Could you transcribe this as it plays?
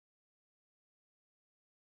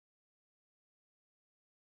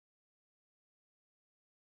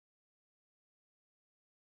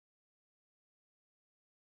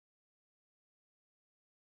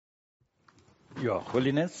Your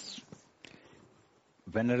Holiness,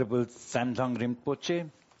 Venerable Samdang Rinpoche,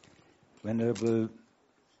 Venerable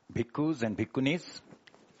Bhikkhus and Bhikkhunis,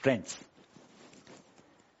 friends.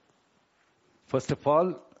 First of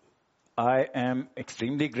all, I am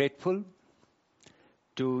extremely grateful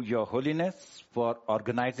to Your Holiness for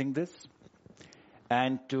organizing this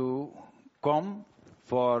and to COM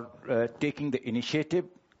for taking the initiative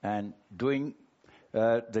and doing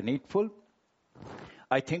the needful.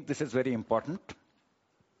 I think this is very important.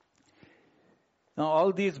 Now,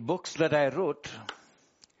 all these books that I wrote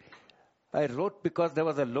because there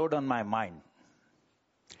was a load on my mind.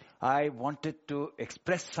 I wanted to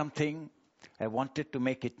express something. I wanted to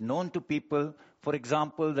make it known to people. For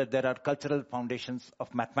example, that there are cultural foundations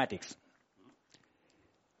of mathematics.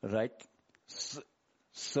 Right?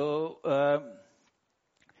 So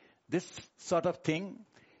this sort of thing,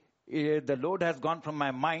 the load has gone from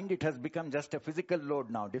my mind. It has become just a physical load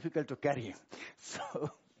now, difficult to carry.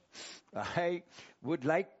 So I would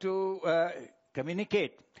like to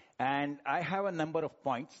communicate. And I have a number of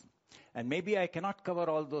points. And maybe I cannot cover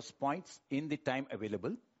all those points in the time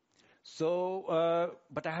available. So,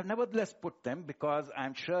 but I have nevertheless put them because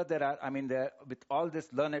I'm sure with all this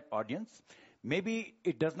learned audience, maybe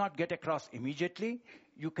it does not get across immediately.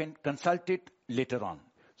 You can consult it later on.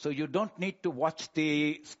 So you don't need to watch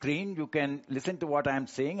the screen. You can listen to what I'm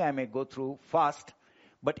saying. I may go through fast,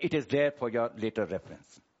 but it is there for your later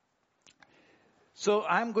reference. So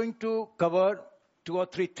I'm going to cover 2 or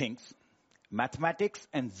 3 things. Mathematics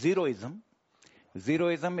and zeroism.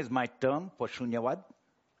 Zeroism is my term for Shunyavad.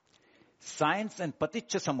 Science and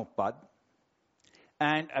Paticca Samuppad.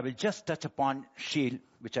 And I will just touch upon Shil,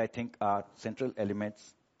 which I think are central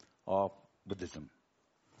elements of Buddhism.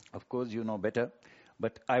 Of course, you know better.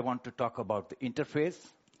 But I want to talk about the interface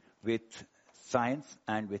with science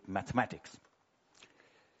and with mathematics.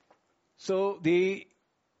 So the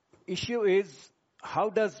issue is, how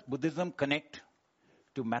does Buddhism connect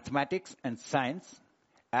to mathematics and science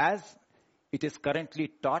as it is currently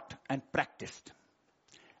taught and practiced?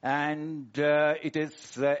 And it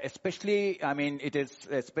is especially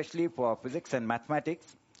for physics and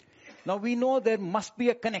mathematics. Now we know there must be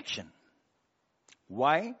a connection.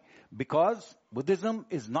 Why? Because Buddhism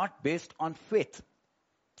is not based on faith.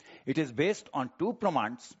 It is based on 2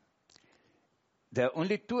 pramans. There are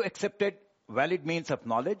only 2 accepted valid means of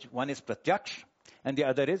knowledge. One is pratyaksh and the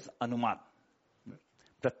other is anuman.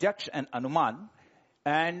 Pratyaksh and anuman.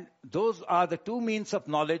 And those are the 2 means of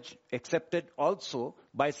knowledge accepted also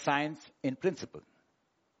by science in principle.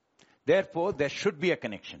 Therefore, there should be a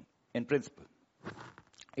connection in principle.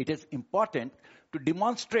 It is important to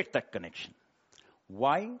demonstrate that connection.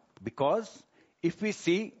 Why? Because if we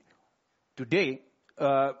see today,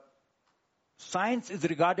 science is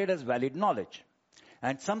regarded as valid knowledge.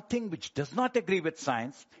 And something which does not agree with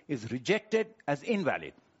science is rejected as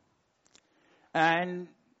invalid. And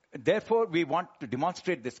therefore, we want to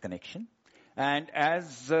demonstrate this connection. And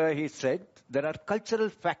as he said, there are cultural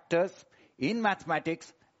factors in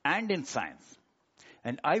mathematics and in science.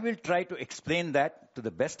 And I will try to explain that to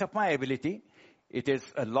the best of my ability. It is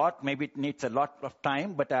a lot, maybe it needs a lot of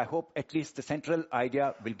time, but I hope at least the central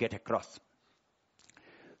idea will get across.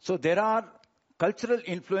 So there are cultural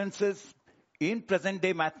influences in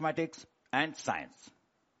present-day mathematics and science.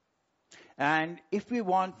 And if we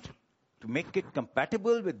want to make it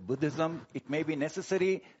compatible with Buddhism, it may be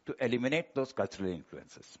necessary to eliminate those cultural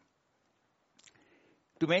influences.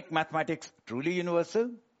 To make mathematics truly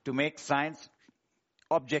universal, to make science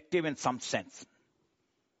objective in some sense.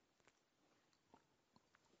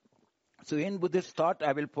 So in Buddhist thought,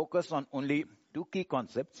 I will focus on only 2 key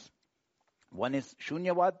concepts. One is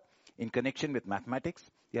Shunyavad in connection with mathematics.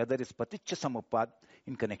 The other is Paticca Samuppad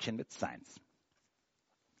in connection with science.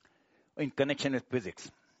 In connection with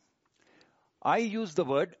physics. I use the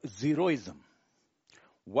word zeroism.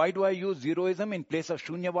 Why do I use zeroism in place of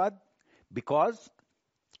Shunyavad? Because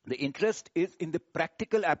the interest is in the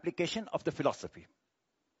practical application of the philosophy.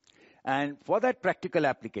 And for that practical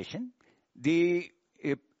application, the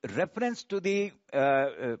reference to the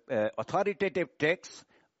authoritative text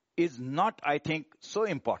is not, I think, so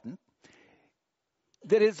important.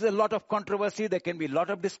 There is a lot of controversy. There can be a lot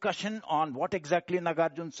of discussion on what exactly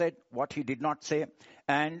Nagarjuna said, what he did not say.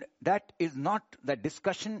 And that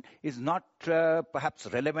discussion is not perhaps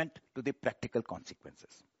relevant to the practical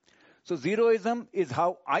consequences. So zeroism is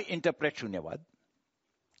how I interpret Shunyavad.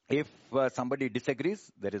 If somebody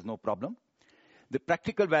disagrees, there is no problem. The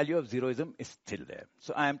practical value of zeroism is still there.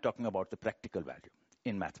 So I am talking about the practical value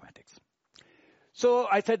in mathematics. So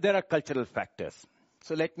I said there are cultural factors.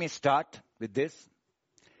 So let me start with this.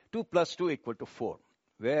 2 plus 2 equal to 4.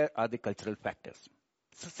 Where are the cultural factors?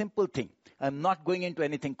 It's a simple thing. I'm not going into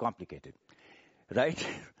anything complicated, right?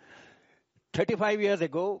 35 years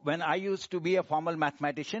ago, when I used to be a formal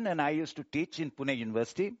mathematician and I used to teach in Pune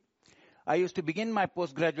University, I used to begin my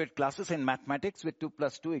postgraduate classes in mathematics with 2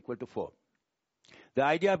 plus 2 equal to 4. The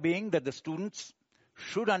idea being that the students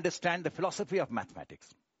should understand the philosophy of mathematics,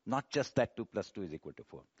 not just that 2 plus 2 is equal to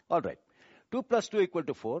 4. All right, 2 plus 2 equal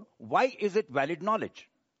to 4. Why is it valid knowledge?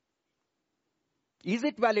 Is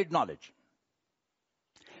it valid knowledge?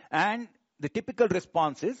 And the typical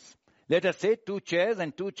response is, let us say 2 chairs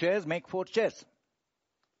and 2 chairs make 4 chairs,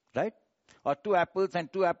 right? Or 2 apples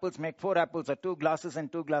and 2 apples make 4 apples, or 2 glasses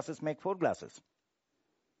and 2 glasses make 4 glasses.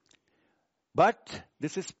 But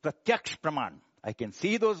this is pratyaksh praman. I can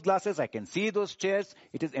see those glasses, I can see those chairs.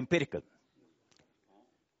 It is empirical.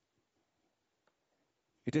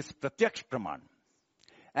 It is pratyaksh praman.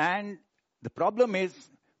 And the problem is,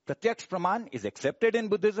 pratyaksh praman is accepted in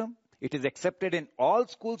Buddhism. It is accepted in all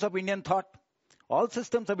schools of Indian thought, all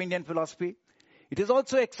systems of Indian philosophy. It is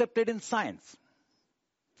also accepted in science.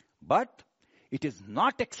 But it is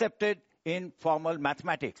not accepted in formal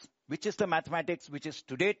mathematics, which is the mathematics which is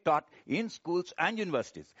today taught in schools and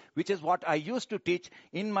universities, which is what I used to teach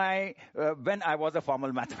in my when I was a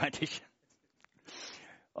formal mathematician.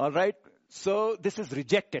 All right? So this is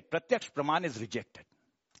rejected. Pratyaksh praman is rejected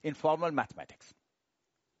in formal mathematics.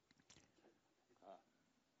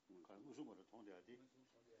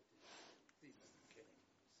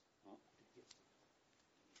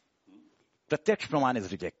 Pratyaksh praman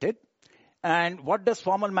is rejected. And what does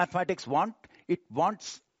formal mathematics want? It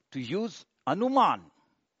wants to use anuman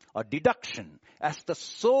or deduction as the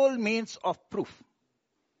sole means of proof.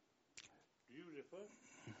 Do you refer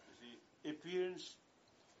to the appearance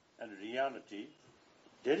and reality?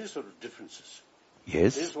 There is sort of differences.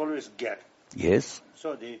 Yes. There is always gap. Yes.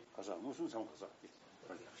 So the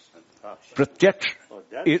Pratyaksh so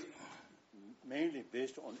that is mainly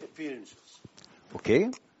based on appearances.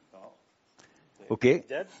 okay. Okay.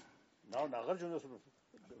 That now Nagarjuna's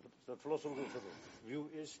the philosophical view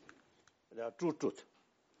is there are two truths.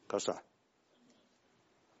 Kasa.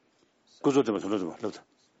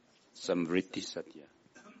 Samvriti Satya.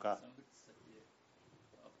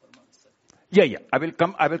 Yeah. I will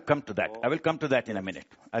come to that. I will come to that in a minute.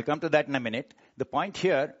 I'll come to that in a minute. The point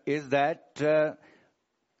here is that the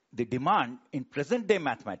demand in present day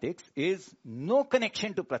mathematics is no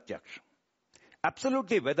connection to pratyaksh.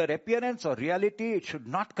 Absolutely, whether appearance or reality, it should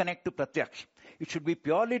not connect to pratyaksh. It should be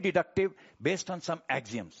purely deductive based on some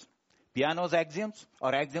axioms. Peano's axioms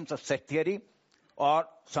or axioms of set theory or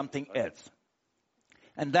something else.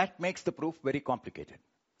 And that makes the proof very complicated.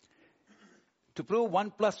 To prove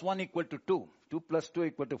 1 plus 1 equal to 2, 2 plus 2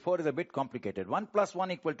 equal to 4 is a bit complicated. 1 plus 1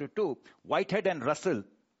 equal to 2, Whitehead and Russell,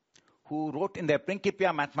 who wrote in their Principia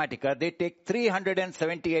Mathematica, they take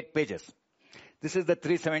 378 pages. This is the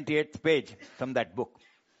 378th page from that book,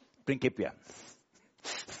 Principia.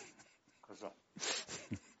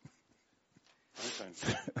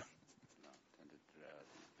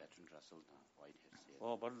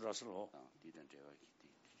 Oh, but Russell.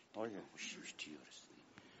 Oh, yeah.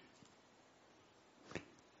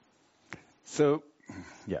 So,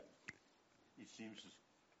 yeah. It seems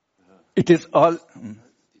it is all.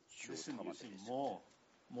 you see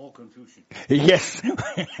more confusion. Yes,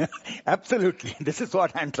 absolutely. This is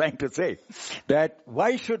what I'm trying to say. That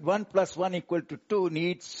why should 1 plus 1 equal to 2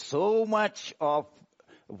 need so much of,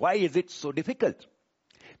 why is it so difficult?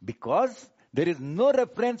 Because there is no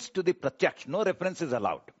reference to the pratyaksh, no reference is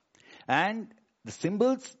allowed. And the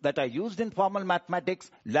symbols that are used in formal mathematics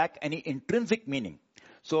lack any intrinsic meaning.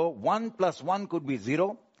 So 1 plus 1 could be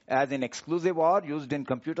 0, as in exclusive OR used in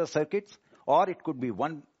computer circuits, or it could be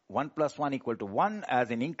 1 plus 1 equal to 1,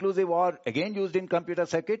 as in inclusive OR, again used in computer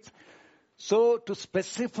circuits. So to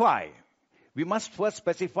specify, we must first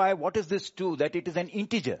specify what is this 2, that it is an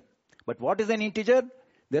integer. But what is an integer?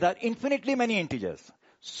 There are infinitely many integers.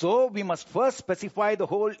 So we must first specify the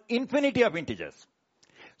whole infinity of integers.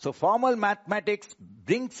 So formal mathematics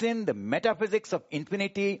brings in the metaphysics of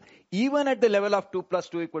infinity even at the level of 2 plus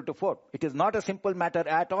 2 equal to 4. It is not a simple matter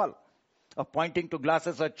at all of pointing to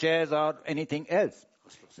glasses or chairs or anything else.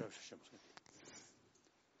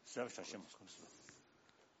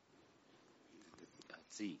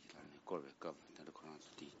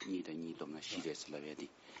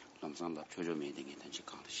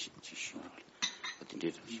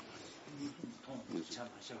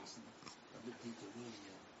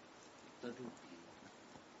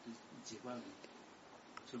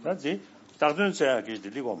 That's 다른 제약이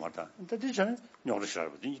들리고 말다. 근데 전에 녀를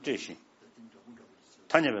싫어하거든. 이때시.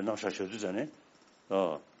 타냐면 나셔 주잖아요.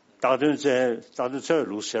 다들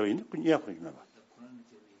루시아에 있는 그냥 그러나 봐.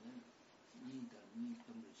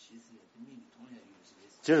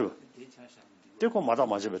 제가 대고 마다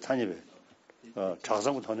맞으면 타니베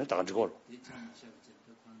자상부터 하는 다 가지고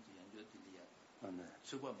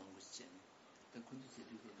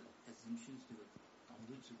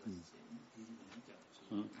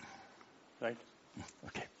Right.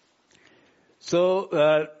 Okay. So,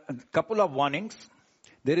 a couple of warnings.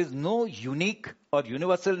 There is no unique or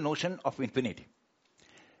universal notion of infinity.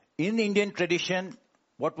 In the Indian tradition,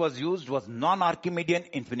 what was used was non-Archimedean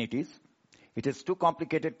infinities. It is too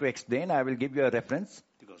complicated to explain. I will give you a reference.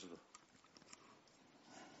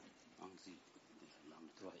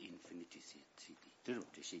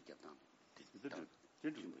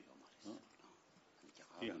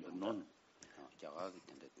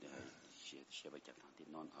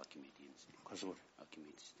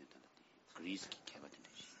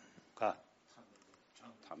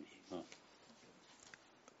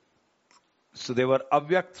 So there were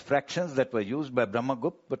avyakt fractions that were used by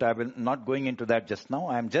Brahmagupta, but I will not going into that just now.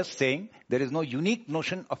 I am just saying there is no unique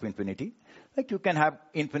notion of infinity. Like you can have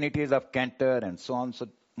infinities of Cantor and so on, so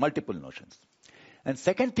multiple notions. And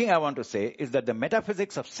second thing I want to say is that the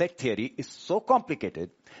metaphysics of set theory is so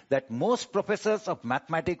complicated that most professors of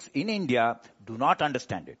mathematics in India do not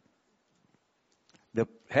understand it. The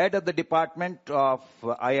head of the department of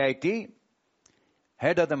IIT,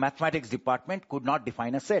 head of the mathematics department could not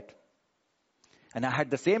define a set. And I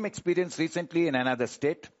had the same experience recently in another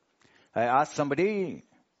state. I asked somebody,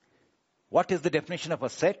 what is the definition of a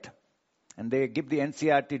set? And they give the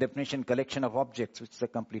NCERT definition, collection of objects, which is a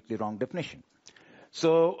completely wrong definition.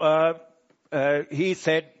 So he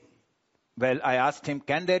said, well, I asked him,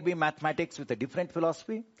 can there be mathematics with a different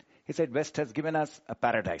philosophy? He said, West has given us a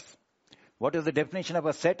paradise. What is the definition of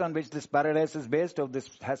a set on which this paradise is based? Or this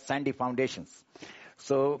has sandy foundations.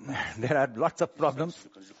 So there are lots of problems.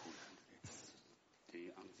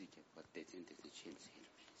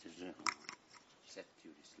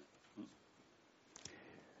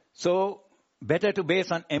 So better to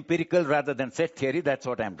base on empirical rather than set theory. That's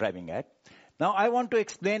what I'm driving at. Now I want to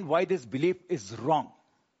explain why this belief is wrong.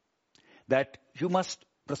 That you must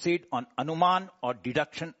proceed on anuman or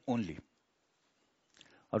deduction only.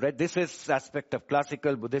 Alright, this is aspect of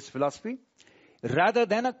classical Buddhist philosophy. Rather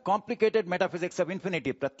than a complicated metaphysics of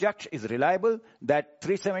infinity, Pratyaksh is reliable. That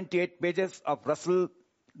 378 pages of Russell,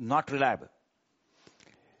 not reliable.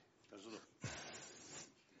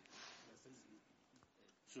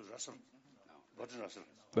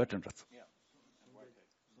 Bertrand Russell.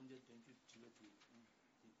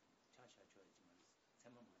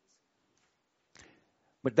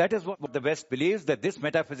 But that is what the West believes, that this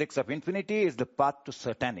metaphysics of infinity is the path to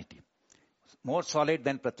certainty. More solid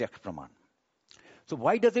than Pratyaksh Praman. So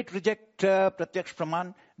why does it reject Pratyaksh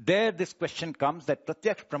Praman? There this question comes that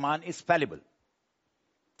Pratyaksh Praman is fallible.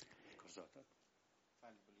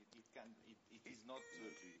 It is not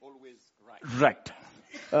always right. Right.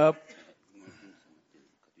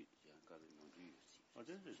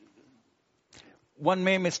 One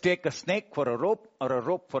may mistake a snake for a rope or a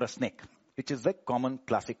rope for a snake, which is a common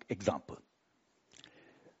classic example.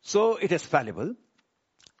 So it is fallible.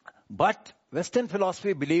 But Western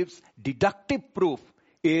philosophy believes deductive proof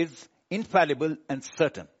is infallible and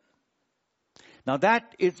certain. Now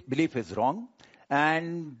that belief is wrong.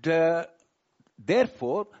 And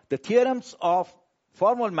therefore, the theorems of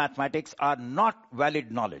formal mathematics are not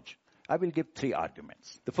valid knowledge. I will give 3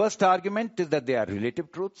 arguments. The first argument is that they are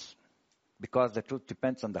relative truths, because the truth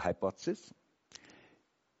depends on the hypothesis.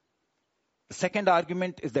 The second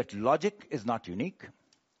argument is that logic is not unique.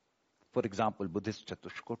 For example, Buddhist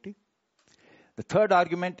Chatushkoti. The third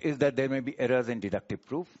argument is that there may be errors in deductive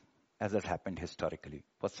proof, as has happened historically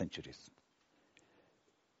for centuries.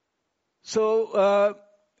 So,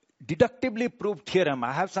 deductively proved theorem.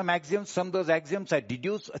 I have some axioms. From those axioms, I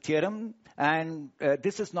deduce a theorem, and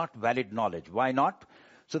this is not valid knowledge. Why not?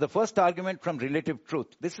 So the first argument from relative truth.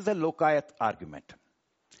 This is a Lokayat argument.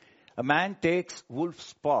 A man takes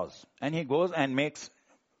wolf's paws, and he goes and makes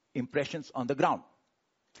impressions on the ground.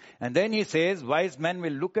 And then he says, wise men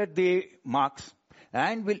will look at the marks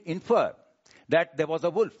and will infer that there was a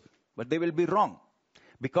wolf. But they will be wrong.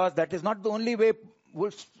 Because that is not the only way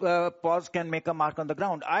wolf's paws can make a mark on the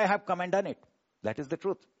ground. I have come and done it. That is the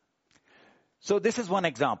truth. So this is one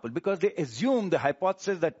example, because they assume the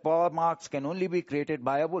hypothesis that paw marks can only be created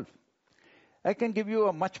by a wolf. I can give you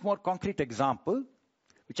a much more concrete example,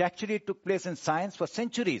 which actually took place in science for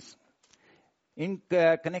centuries, in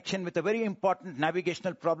connection with a very important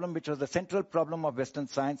navigational problem, which was the central problem of Western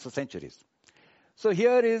science for centuries. So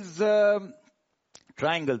here is a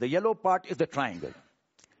triangle. The yellow part is the triangle.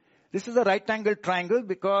 This is a right angle triangle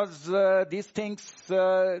because these things,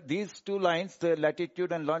 these two lines, the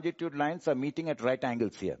latitude and longitude lines are meeting at right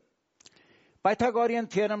angles here. Pythagorean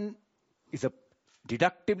theorem is a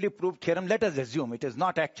deductively proved theorem. Let us assume it is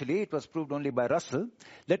not actually, it was proved only by Russell.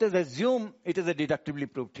 Let us assume it is a deductively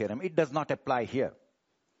proved theorem. It does not apply here.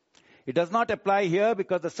 It does not apply here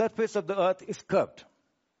because the surface of the earth is curved.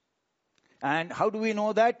 And how do we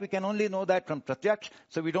know that? We can only know that from pratyaksh.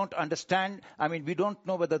 So we don't understand, we don't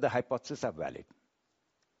know whether the hypotheses are valid.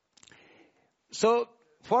 So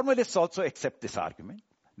formalists also accept this argument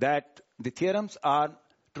that the theorems are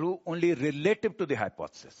true only relative to the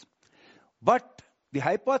hypothesis. But the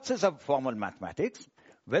hypothesis of formal mathematics,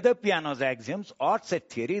 whether Peano's axioms or set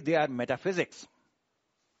theory, they are metaphysics.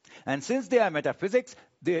 And since they are metaphysics,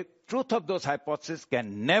 the truth of those hypotheses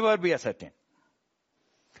can never be ascertained.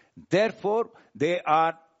 Therefore,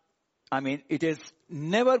 it is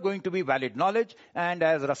never going to be valid knowledge. And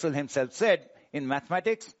as Russell himself said, in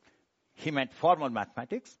mathematics, he meant formal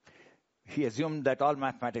mathematics. He assumed that all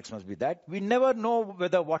mathematics must be that. We never know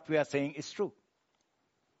whether what we are saying is true.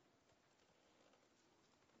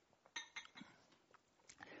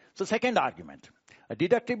 So second argument, a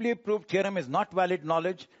deductively proved theorem is not valid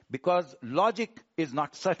knowledge because logic is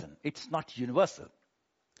not certain. It's not universal.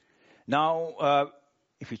 Now,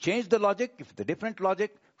 if you change the logic, if the different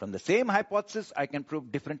logic from the same hypothesis, I can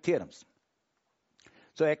prove different theorems.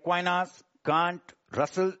 So Aquinas, Kant,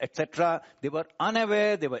 Russell, etc., they were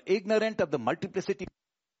unaware, they were ignorant of the multiplicity.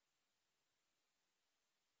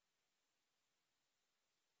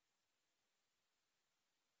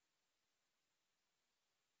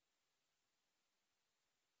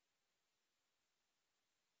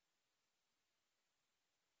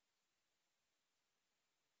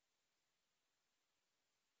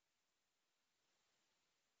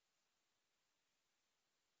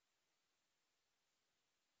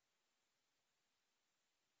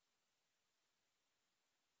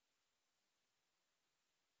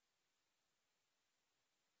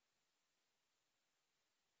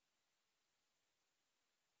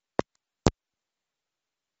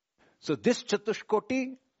 So this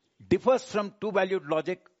Chatushkoti differs from two-valued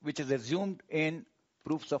logic, which is assumed in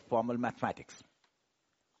proofs of formal mathematics.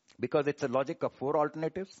 Because it's a logic of four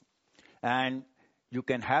alternatives, and you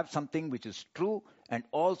can have something which is true, and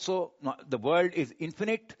also the world is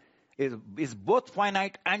infinite, is both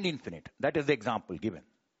finite and infinite. That is the example given.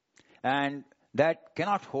 And that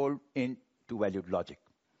cannot hold in two-valued logic.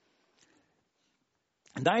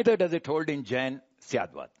 Neither does it hold in Jain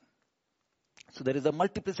Syadvad. So there is a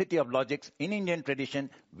multiplicity of logics in Indian tradition.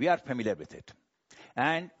 We are familiar with it.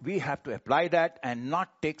 And we have to apply that and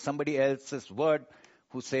not take somebody else's word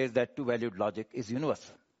who says that two-valued logic is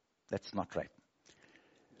universal. That's not right.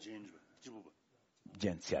 Jain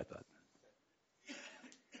Syadvad.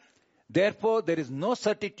 Therefore, there is no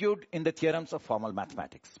certitude in the theorems of formal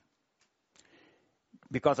mathematics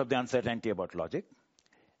because of the uncertainty about logic.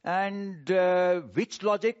 And which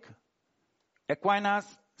logic? Aquinas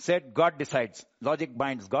said God decides. Logic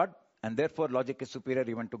binds God, and therefore logic is superior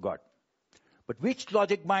even to God. But which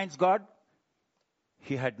logic binds God?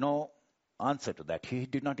 He had no answer to that. He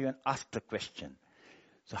did not even ask the question.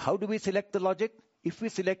 So how do we select the logic? If we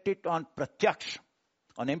select it on pratyaksh,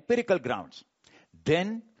 on empirical grounds,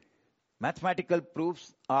 then mathematical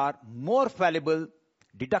proofs are more fallible,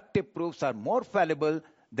 deductive proofs are more fallible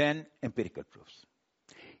than empirical proofs.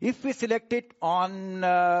 If we select it on,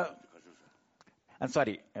 I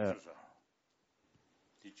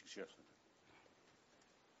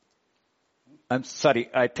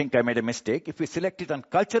think I made a mistake. If we select it on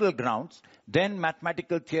cultural grounds, then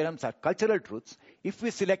mathematical theorems are cultural truths. If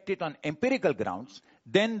we select it on empirical grounds,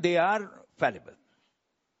 then they are fallible.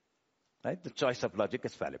 Right? The choice of logic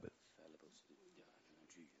is fallible.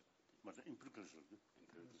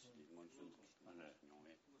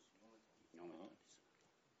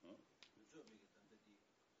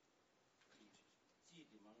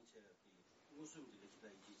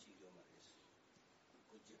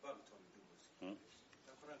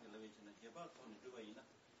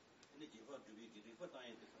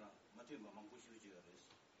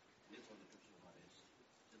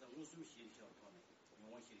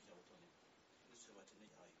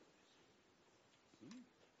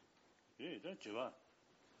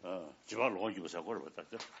 제가 로기 보자 걸 봤다.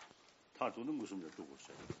 다 두는 무슨 일 두고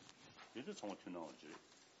있어요. 얘도 정말 튀나오지.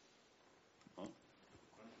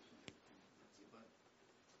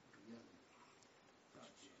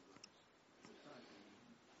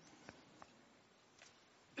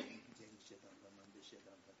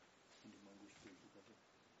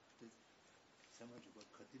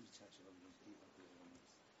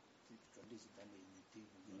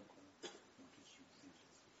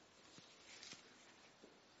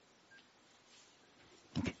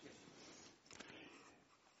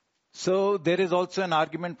 So there is also an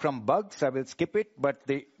argument from Bugs. I will skip it, but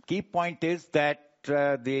the key point is that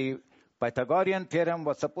the Pythagorean theorem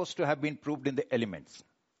was supposed to have been proved in the elements.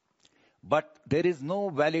 But there is no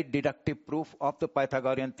valid deductive proof of the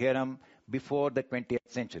Pythagorean theorem before the 20th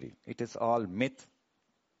century. It is all myth.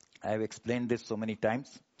 I have explained this so many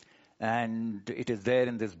times. And it is there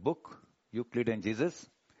in this book, Euclid and Jesus.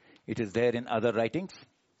 It is there in other writings.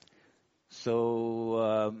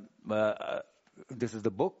 So this is the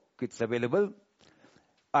book. It's available.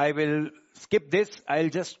 I will skip this. I'll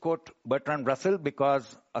just quote Bertrand Russell because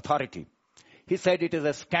authority. He said it is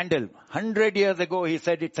a scandal. 100 years ago, he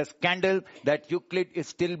said it's a scandal that Euclid is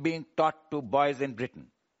still being taught to boys in Britain.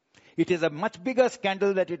 It is a much bigger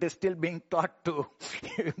scandal that it is still being taught to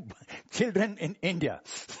children in India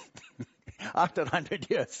after 100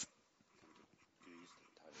 years.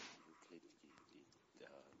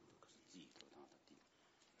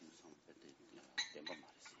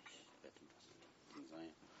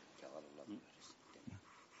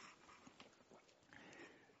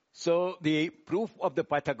 So the proof of the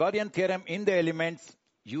Pythagorean theorem in the elements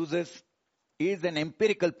is an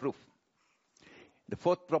empirical proof. The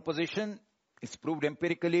fourth proposition is proved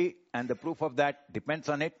empirically, and the proof of that depends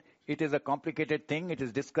on it. It is a complicated thing. It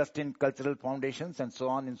is discussed in cultural foundations and so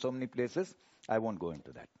on in so many places. I won't go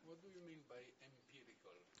into that. What do you mean by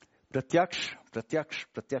empirical? Pratyaksh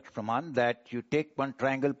praman, that you take one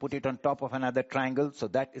triangle, put it on top of another triangle. So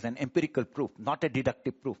that is an empirical proof, not a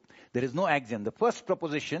deductive proof. There is no axiom. The first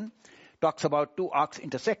proposition talks about two arcs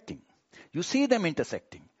intersecting. You see them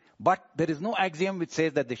intersecting, but there is no axiom which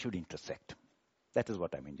says that they should intersect. That is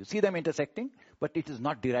what I mean. You see them intersecting, but it is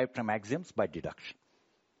not derived from axioms by deduction.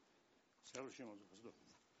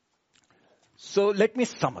 So let me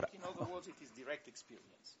summarize. In other words, it is direct experience.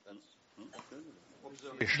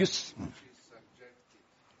 Yes.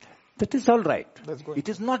 That is all right. That's good. It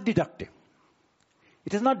is not deductive.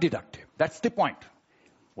 It is not deductive. That's the point.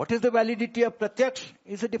 What is the validity of pratyaksh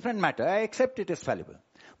is a different matter. I accept it is fallible.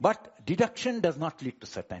 But deduction does not lead to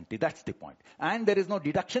certainty. That's the point. And there is no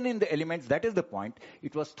deduction in the elements. That is the point.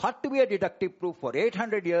 It was thought to be a deductive proof for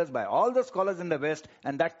 800 years by all the scholars in the West,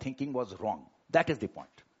 and that thinking was wrong. That is the point.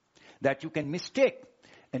 That you can mistake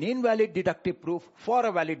an invalid deductive proof for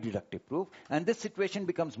a valid deductive proof, and this situation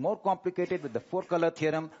becomes more complicated with the four-color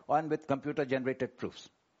theorem and with computer-generated proofs.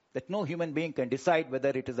 That no human being can decide whether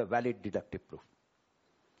it is a valid deductive proof.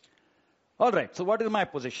 All right, so what is my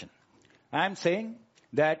position? I am saying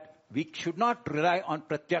that we should not rely on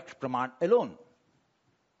pratyaksh praman alone.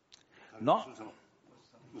 No.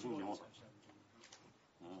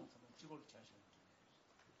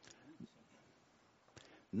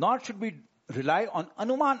 Nor should we rely on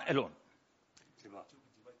anuman alone.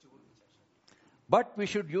 But we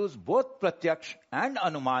should use both pratyaksh and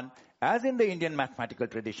anuman as in the Indian mathematical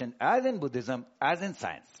tradition, as in Buddhism, as in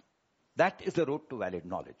science. That is the road to valid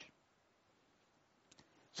knowledge.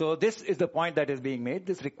 So this is the point that is being made.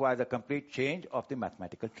 This requires a complete change of the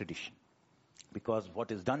mathematical tradition. Because what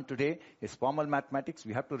is done today is formal mathematics.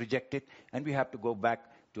 We have to reject it, and we have to go back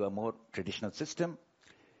to a more traditional system.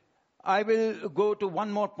 I will go to one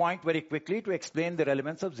more point very quickly to explain the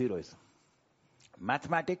relevance of zeroism.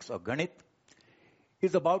 Mathematics or Ganit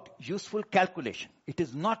is about useful calculation. It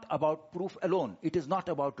is not about proof alone. It is not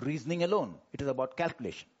about reasoning alone. It is about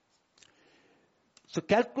calculation. So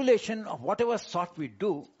calculation of whatever sort we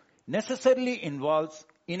do necessarily involves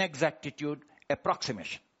inexactitude,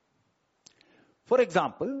 approximation. For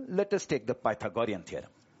example, let us take the Pythagorean theorem.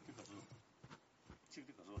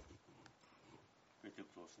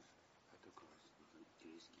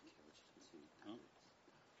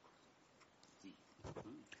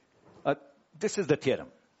 This is the theorem.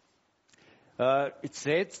 It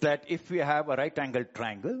says that if we have a right-angled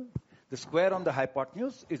triangle, the square on the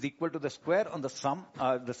hypotenuse is equal to the square on the sum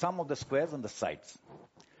of the squares on the sides.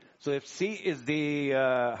 So if C is the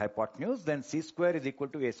hypotenuse, then C square is equal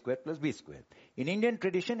to A square plus B square. In Indian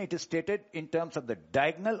tradition, it is stated in terms of the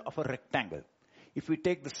diagonal of a rectangle. If we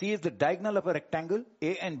take the C as the diagonal of a rectangle,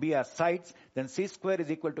 A and B are sides, then C square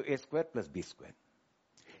is equal to A square plus B square.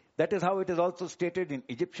 That is how it is also stated in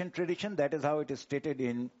Egyptian tradition. That is how it is stated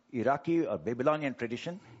in Iraqi or Babylonian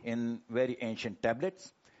tradition in very ancient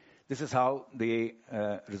tablets. This is how the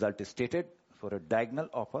result is stated for a diagonal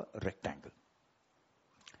of a rectangle.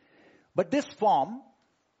 But this form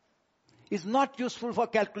is not useful for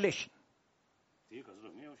calculation.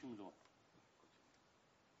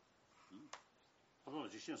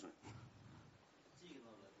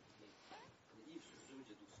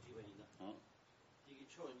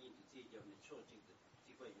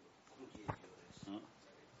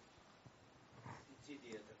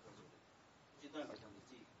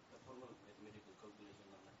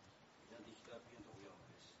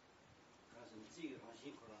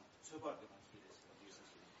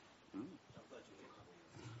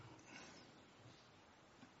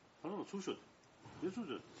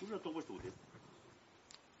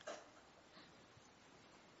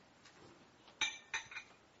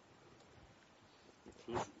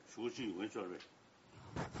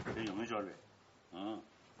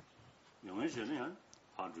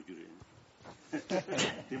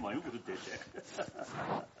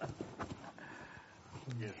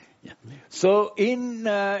 So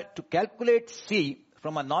to calculate C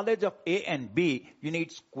from a knowledge of A and B, you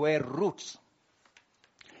need square roots.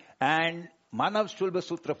 And Manav Shulba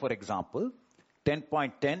Sutra, for example,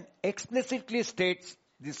 10.10 explicitly states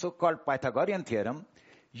the so-called Pythagorean theorem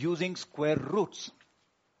using square roots.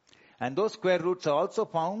 And those square roots are also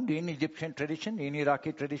found in Egyptian tradition, in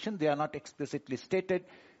Iraqi tradition. They are not explicitly stated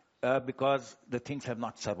because the things have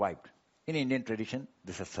not survived. In Indian tradition,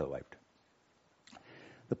 this has survived.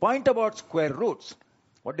 The point about square roots,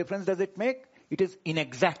 what difference does it make? It is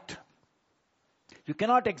inexact. You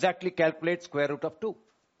cannot exactly calculate square root of 2.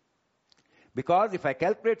 Because if I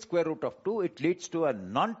calculate square root of 2, it leads to a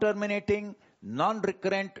non-terminating,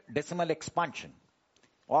 non-recurrent decimal expansion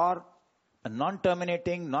or a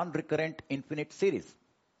non-terminating, non-recurrent infinite series.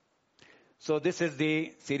 So this is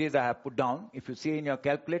the series I have put down. If you see in your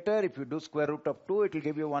calculator, if you do square root of 2, it will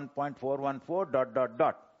give you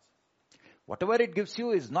 1.414 ... Whatever it gives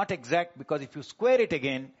you is not exact because if you square it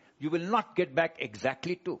again, you will not get back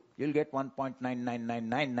exactly 2. You'll get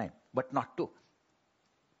 1.99999, but not 2.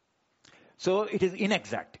 So it is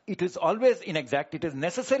inexact. It is always inexact. It is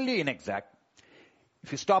necessarily inexact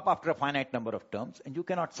if you stop after a finite number of terms and you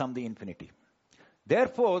cannot sum the infinity.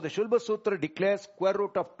 Therefore, the Shulba Sutra declares square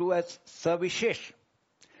root of 2 as Savishesh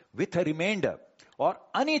with a remainder or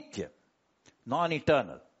Anitya,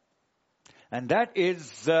 non-eternal. And that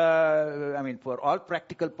is, for all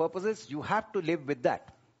practical purposes, you have to live with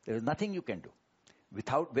that. There is nothing you can do.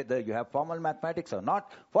 Without whether you have formal mathematics or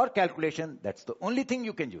not, for calculation, that's the only thing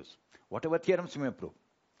you can use. Whatever theorems you may prove.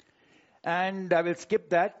 And I will skip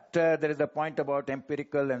that. There is a point about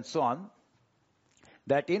empirical and so on.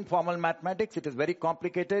 That in formal mathematics, it is very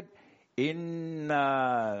complicated. With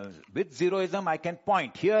zeroism, I can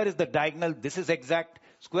point. Here is the diagonal. This is exact.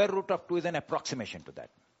 Square root of 2 is an approximation to that.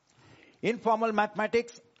 In formal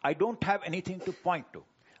mathematics, I don't have anything to point to.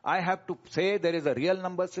 I have to say there is a real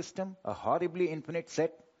number system, a horribly infinite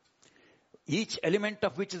set, each element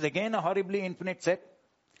of which is again a horribly infinite set,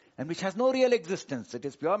 and which has no real existence. It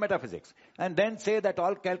is pure metaphysics. And then say that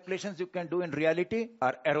all calculations you can do in reality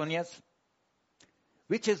are erroneous,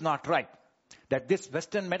 which is not right. That this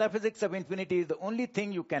Western metaphysics of infinity is the only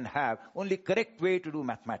thing you can have, only correct way to do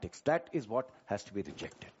mathematics. That is what has to be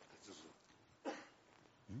rejected.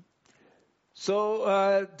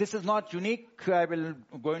 So this is not unique. I will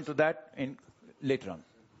go into that later on.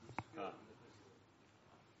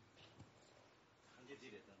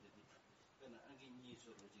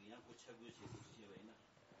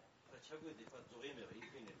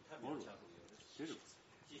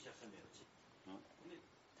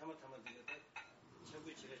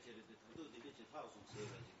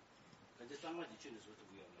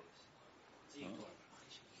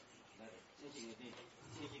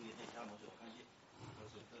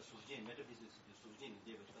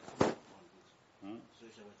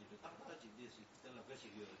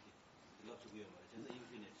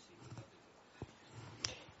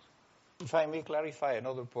 If I may clarify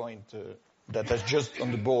another point that is just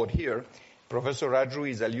on the board here, Professor Raju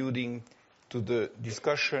is alluding to the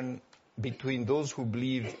discussion between those who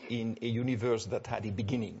believe in a universe that had a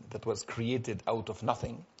beginning, that was created out of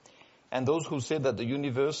nothing, and those who say that the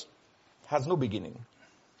universe has no beginning.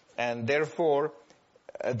 And therefore,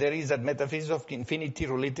 there is a metaphysics of infinity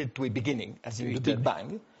related to a beginning, as in the Big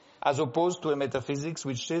Bang, as opposed to a metaphysics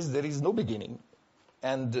which says there is no beginning.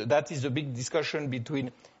 And that is a big discussion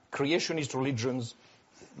between creationist religions,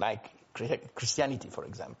 like Christianity, for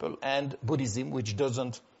example, and Buddhism, which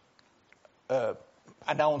doesn't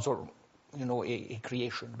announce a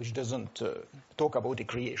creation, which doesn't talk about a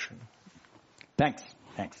creation. Thanks.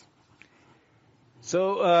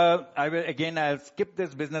 So I'll skip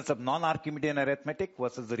this business of non-Archimedean arithmetic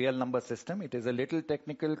versus the real number system. It is a little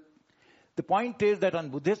technical. The point is that on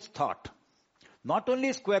Buddhist thought, not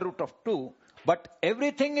only square root of 2, but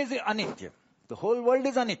everything is anitya. The whole world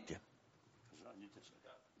is anitya.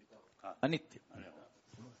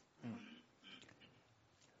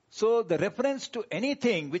 So the reference to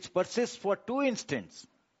anything which persists for 2 instants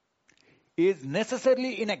is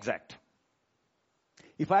necessarily inexact.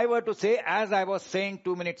 If I were to say, as I was saying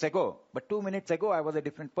 2 minutes ago, but 2 minutes ago I was a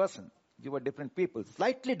different person, you were different people,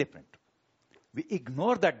 slightly different. We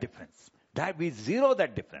ignore that difference. That we zero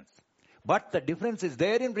that difference. But the difference is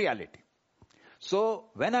there in reality.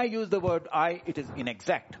 So when I use the word I, it is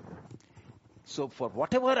inexact. So for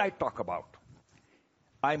whatever I talk about,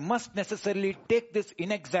 I must necessarily take this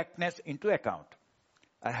inexactness into account.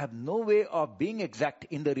 I have no way of being exact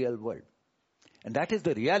in the real world. And that is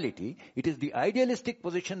the reality. It is the idealistic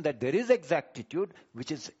position that there is exactitude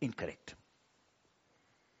which is incorrect.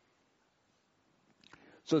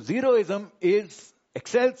 So zeroism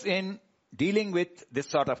excels in dealing with this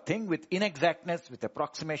sort of thing, with inexactness, with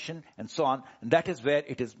approximation, and so on. And that is where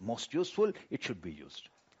it is most useful. It should be used.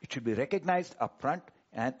 It should be recognized upfront,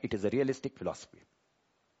 and it is a realistic philosophy.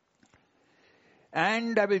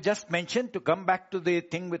 And I will just mention, to come back to the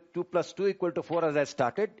thing with 2 plus 2 equal to 4 as I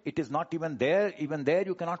started, it is not even there. Even there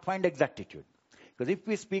you cannot find exactitude. Because if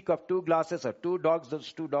we speak of 2 glasses or 2 dogs,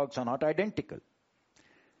 those 2 dogs are not identical.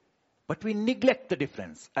 But we neglect the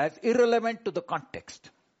difference as irrelevant to the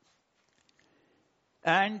context.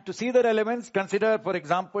 And to see the relevance, consider, for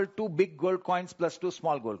example, 2 big gold coins plus 2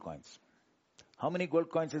 small gold coins. How many gold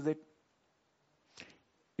coins is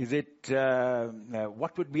it?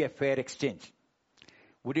 What would be a fair exchange?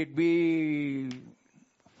 Would it be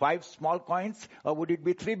 5 small coins or would it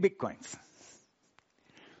be 3 big coins?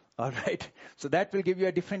 All right. So that will give you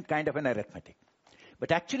a different kind of an arithmetic.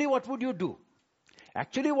 But actually, what would you do?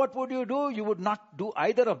 You would not do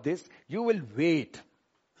either of this. You will wait.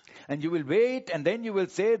 And you will wait, and then you will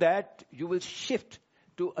say that you will shift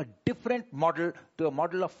to a different model, to a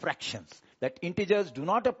model of fractions. That integers do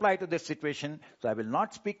not apply to this situation. So I will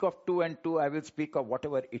not speak of 2 and 2. I will speak of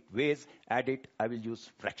whatever it weighs. Add it. I will use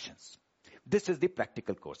fractions. This is the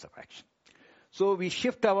practical course of action. So we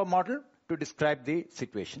shift our model to describe the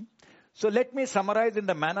situation. So let me summarize in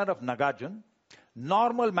the manner of Nagarjuna.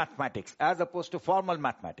 Normal mathematics, as opposed to formal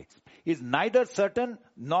mathematics, is neither certain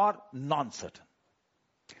nor non-certain.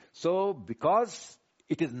 So because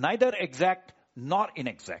it is neither exact nor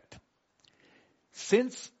inexact,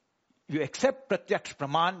 since you accept pratyaksh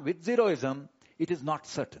praman with zeroism, it is not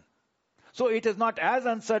certain. So it is not as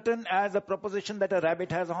uncertain as a proposition that a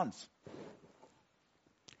rabbit has horns.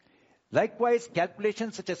 Likewise,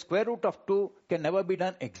 calculations such as square root of 2 can never be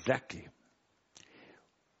done exactly.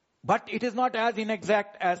 But it is not as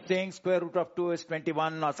inexact as saying square root of 2 is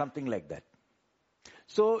 21 or something like that.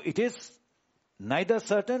 So it is neither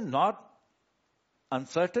certain nor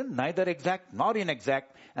uncertain, neither exact nor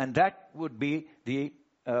inexact, and that would be the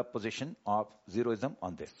position of zeroism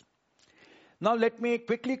on this. Now let me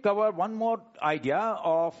quickly cover one more idea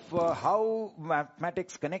of how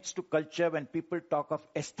mathematics connects to culture when people talk of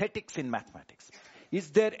aesthetics in mathematics.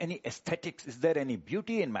 Is there any aesthetics? Is there any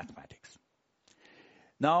beauty in mathematics?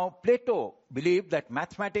 Now, Plato believed that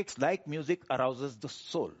mathematics, like music, arouses the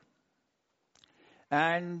soul.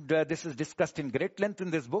 And this is discussed in great length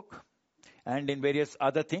in this book and in various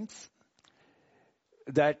other things.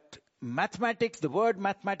 That mathematics, the word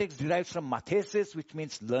mathematics derives from mathesis, which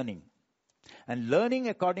means learning. And learning,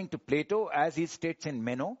 according to Plato, as he states in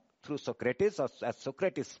Meno, through Socrates, or as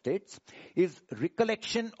Socrates states, is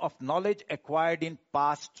recollection of knowledge acquired in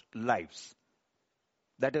past lives.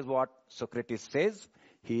 That is what Socrates says.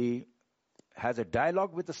 He has a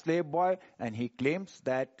dialogue with the slave boy, and he claims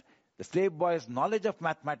that the slave boy's knowledge of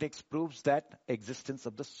mathematics proves that existence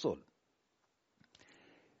of the soul.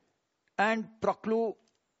 And Proclus,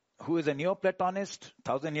 who is a Neoplatonist,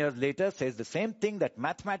 1,000 years later, says the same thing, that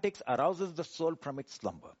mathematics arouses the soul from its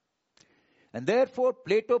slumber. And therefore,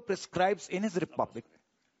 Plato prescribes in his Republic.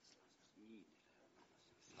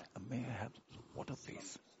 May I have water,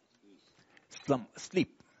 please?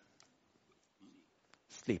 Sleep.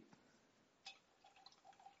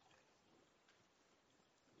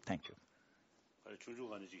 Thank you.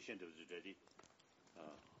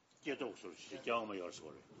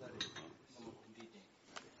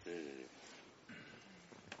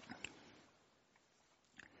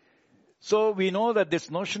 So we know that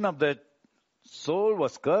this notion of the soul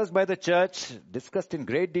was cursed by the church, discussed in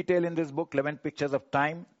great detail in this book, 11 Pictures of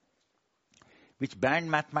Time, which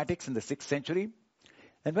banned mathematics in the 6th century.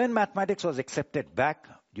 And when mathematics was accepted back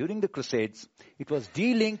during the Crusades, it was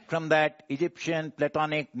de-linked from that Egyptian,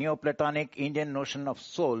 Platonic, Neoplatonic, Indian notion of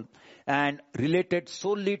soul and related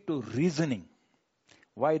solely to reasoning.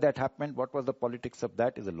 Why that happened, what was the politics of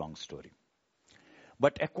that, is a long story.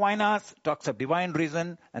 But Aquinas talks of divine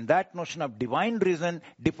reason, and that notion of divine reason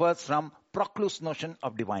differs from Proclus' notion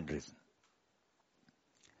of divine reason.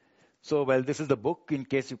 So, well, this is the book in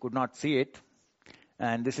case you could not see it.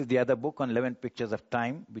 And this is the other book on 11 Pictures of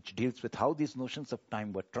Time, which deals with how these notions of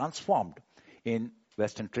time were transformed in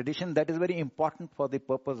Western tradition. That is very important for the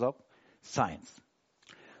purpose of science.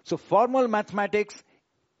 So formal mathematics,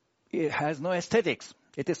 it has no aesthetics.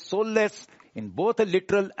 It is soulless in both a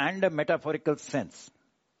literal and a metaphorical sense.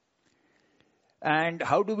 And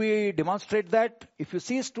how do we demonstrate that? If you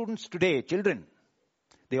see students today, children,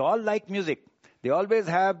 they all like music. They always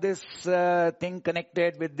have this thing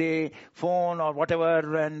connected with the phone or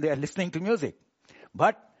whatever, and they are listening to music.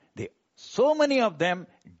 But so many of them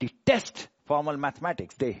detest formal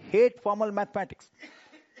mathematics. They hate formal mathematics.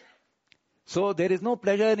 So there is no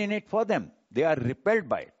pleasure in it for them. They are repelled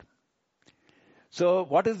by it. So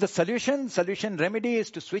what is the solution? Solution remedy is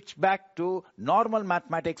to switch back to normal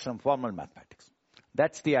mathematics from formal mathematics.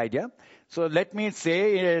 That's the idea. So let me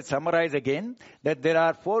summarize again, that there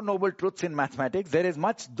are 4 noble truths in mathematics. There is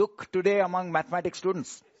much dukh today among mathematics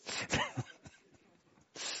students.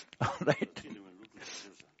 All right.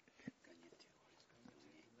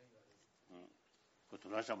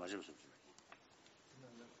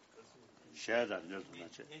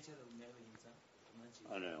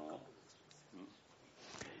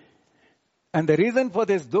 And the reason for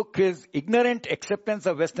this dukh is ignorant acceptance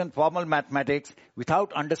of Western formal mathematics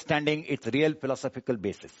without understanding its real philosophical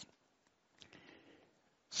basis.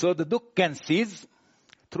 So the dukh can cease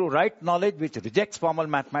through right knowledge which rejects formal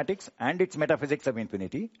mathematics and its metaphysics of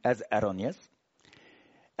infinity as erroneous.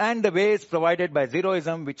 And the way is provided by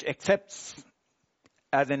zeroism, which accepts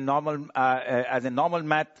as in normal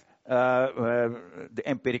math, the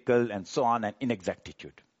empirical and so on, and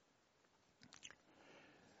inexactitude.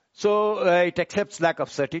 So it accepts lack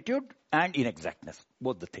of certitude and inexactness,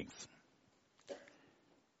 both the things.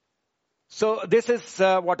 So this is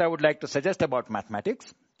what I would like to suggest about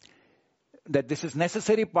mathematics, that this is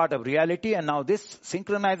necessary part of reality, and now this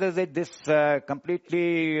synchronizes it, this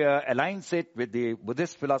completely aligns it with the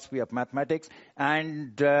Buddhist philosophy of mathematics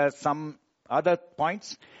and some other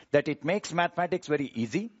points, that it makes mathematics very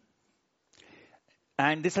easy.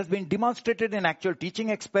 And this has been demonstrated in actual teaching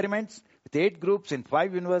experiments with 8 groups in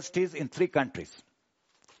 5 universities in 3 countries.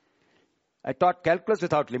 I taught calculus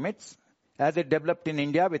without limits as it developed in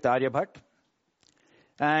India with Aryabhat.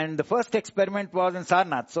 And the first experiment was in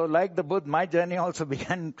Sarnath. So like the Buddha, my journey also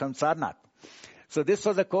began from Sarnath. So this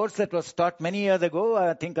was a course that was taught many years ago,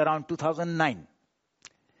 I think around 2009.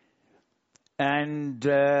 And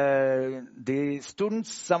the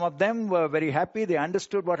students, some of them were very happy. They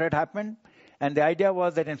understood what had happened. And the idea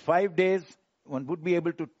was that in 5 days, one would be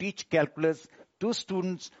able to teach calculus to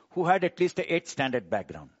students who had at least an 8th standard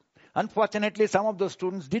background. Unfortunately, some of those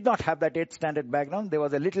students did not have that 8th standard background. There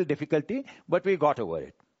was a little difficulty, but we got over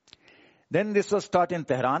it. Then this was taught in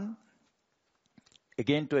Tehran,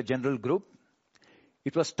 again to a general group.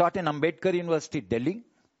 It was taught in Ambedkar University, Delhi.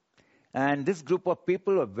 And this group of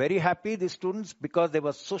people were very happy, the students, because they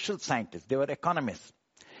were social scientists, they were economists.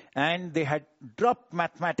 And they had dropped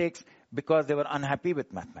mathematics because they were unhappy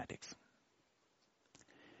with mathematics.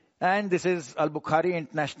 And this is Al-Bukhari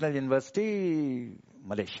International University,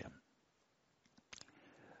 Malaysia.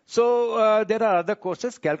 So there are other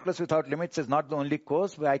courses. Calculus Without Limits is not the only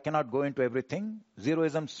course where I cannot go into everything.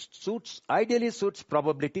 Zeroism ideally suits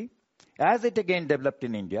probability, as it again developed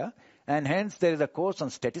in India. And hence there is a course on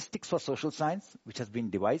statistics for social science, which has been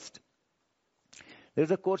devised. There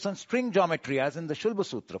is a course on string geometry, as in the Shulba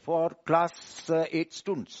Sutra, for class 8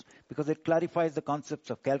 students, because it clarifies the concepts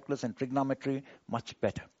of calculus and trigonometry much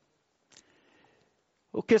better.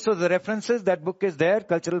 Okay, so the references, that book is there,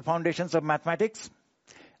 Cultural Foundations of Mathematics.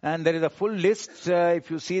 And there is a full list. If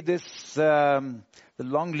you see this, the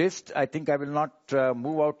long list, I think I will not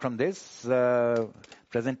move out from this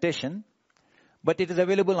presentation, but it is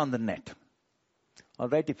available on the net. All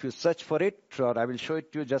right, if you search for it, or I will show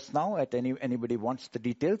it to you just now, at anybody wants the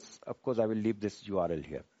details. Of course, I will leave this URL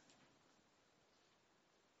here.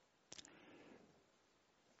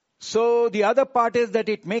 So the other part is that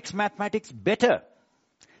it makes mathematics better.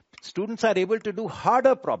 Students are able to do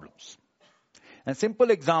harder problems. A simple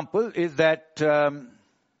example is that,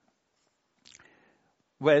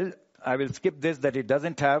 I will skip this, that it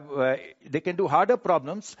doesn't have, they can do harder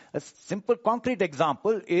problems. A simple concrete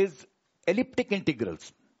example is elliptic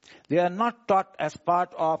integrals. They are not taught as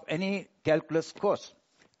part of any calculus course,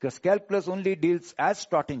 because calculus only deals, as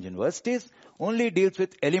taught in universities, only deals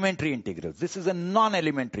with elementary integrals. This is a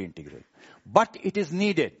non-elementary integral, but it is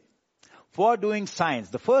needed for doing science.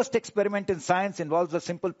 The first experiment in science involves a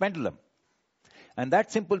simple pendulum. And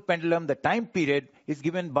that simple pendulum, the time period, is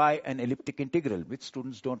given by an elliptic integral, which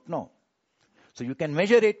students don't know. So you can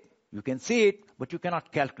measure it You can see it, but you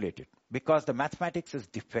cannot calculate it because the mathematics is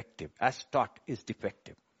defective, as taught is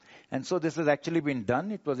defective. And so this has actually been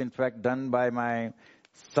done. It was in fact done by my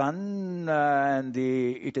son, and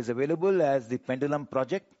it is available as the Pendulum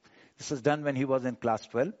Project. This was done when he was in class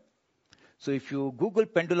 12. So if you Google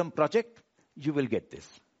Pendulum Project, you will get this.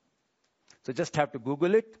 So just have to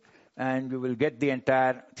Google it, and you will get the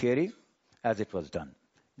entire theory as it was done.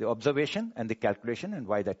 The observation and the calculation, and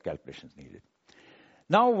why that calculation is needed.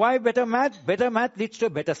 Now, why better math? Better math leads to a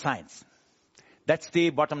better science. That's the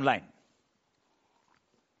bottom line.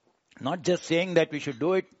 Not just saying that we should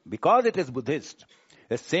do it because it is Buddhist.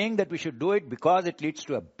 It's saying that we should do it because it leads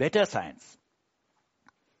to a better science.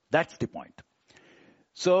 That's the point.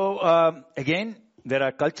 So, again, there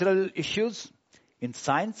are cultural issues in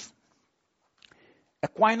science.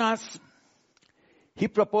 Aquinas, he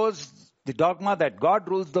proposed the dogma that God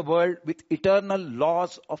rules the world with eternal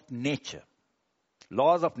laws of nature.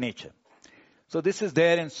 Laws of nature. So this is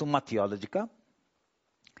there in Summa Theologica.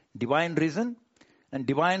 Divine reason, and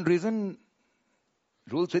divine reason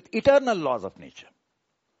rules with eternal laws of nature.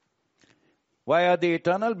 Why are they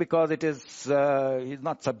eternal? Because it is he's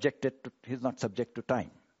not subject to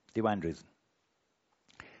time. Divine reason.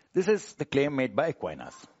 This is the claim made by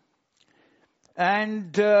Aquinas.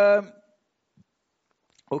 And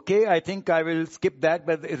okay, I think I will skip that.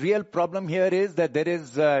 But the real problem here is that there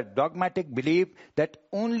is a dogmatic belief that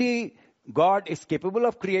only God is capable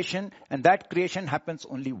of creation, and that creation happens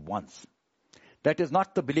only once. That is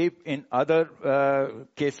not the belief in other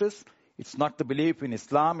cases. It's not the belief in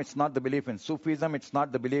Islam. It's not the belief in Sufism. It's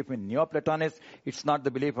not the belief in Neoplatonists. It's not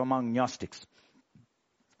the belief among Gnostics.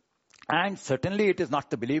 And certainly it is not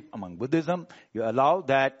the belief among Buddhism. You allow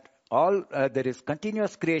that there is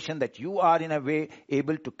continuous creation, that you are in a way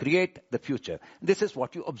able to create the future. This is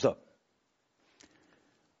what you observe.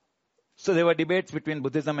 So there were debates between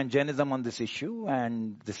Buddhism and Jainism on this issue,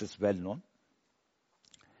 and this is well known.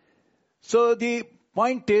 So the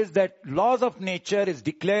point is that laws of nature is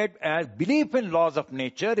declared as, belief in laws of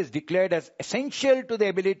nature is declared as essential to the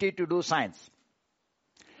ability to do science.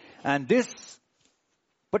 And this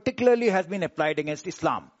particularly has been applied against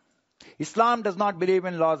Islam. Islam does not believe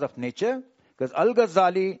in laws of nature because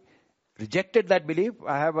Al-Ghazali rejected that belief.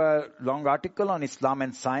 I have a long article on Islam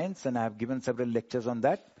and science, and I have given several lectures on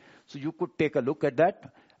that. So you could take a look at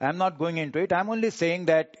that. I'm not going into it. I'm only saying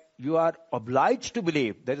that you are obliged to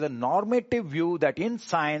believe. There is a normative view that in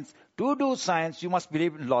science, to do science, you must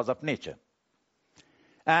believe in laws of nature.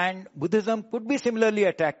 And Buddhism could be similarly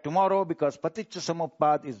attacked tomorrow because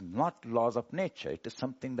Paticca is not laws of nature. It is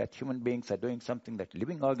something that human beings are doing, something that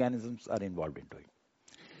living organisms are involved in doing.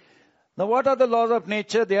 Now, what are the laws of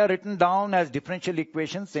nature? They are written down as differential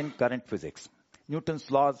equations in current physics.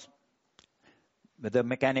 Newton's laws, whether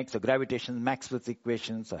mechanics or gravitation, Maxwell's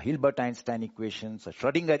equations, or Hilbert-Einstein equations, or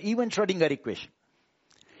even Schrödinger equation.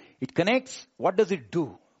 It connects. What does it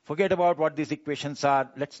do? Forget about what these equations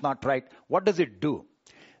are. Let's not write. What does it do?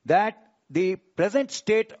 That the present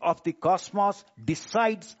state of the cosmos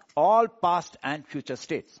decides all past and future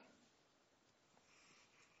states.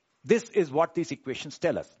 This is what these equations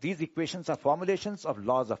tell us. These equations are formulations of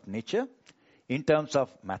laws of nature in terms of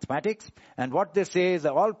mathematics, and what they say is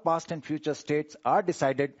that all past and future states are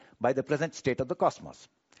decided by the present state of the cosmos.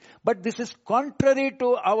 But this is contrary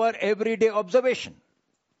to our everyday observation.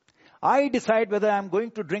 I decide whether I'm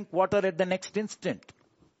going to drink water at the next instant.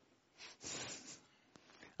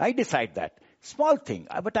 I decide that. Small thing,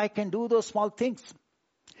 but I can do those small things.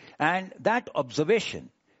 And that observation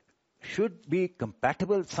should be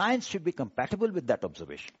compatible. Science should be compatible with that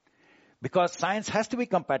observation. Because science has to be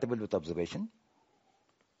compatible with observation.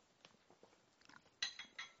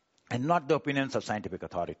 And not the opinions of scientific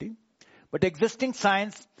authority. But existing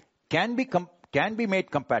science can be made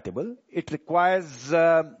compatible. It requires,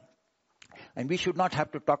 and we should not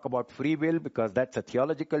have to talk about free will because that's a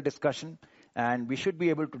theological discussion. And we should be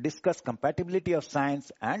able to discuss compatibility of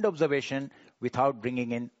science and observation without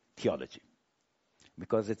bringing in theology.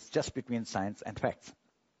 Because it's just between science and facts.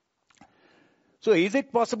 So is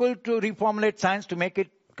it possible to reformulate science to make it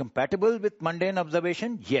compatible with mundane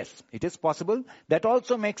observation? Yes, it is possible. That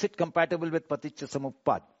also makes it compatible with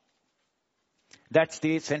Paticca. That's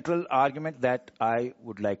the central argument that I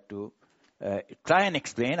would like to try and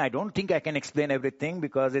explain. I don't think I can explain everything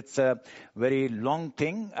because it's a very long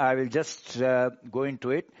thing. I will just go into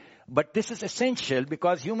it. But this is essential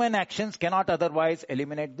because human actions cannot otherwise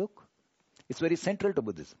eliminate dukkha. It's very central to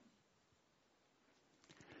Buddhism.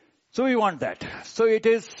 So we want that. So it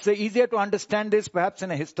is easier to understand this perhaps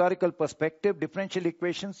in a historical perspective. Differential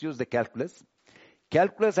equations use the calculus.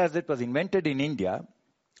 Calculus, as it was invented in India,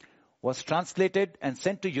 was translated and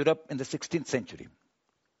sent to Europe in the 16th century.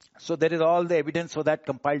 So there is all the evidence for that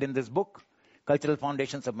compiled in this book, Cultural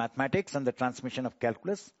Foundations of Mathematics and the Transmission of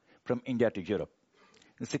Calculus from India to Europe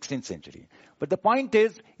in the 16th century. But the point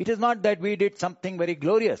is, it is not that we did something very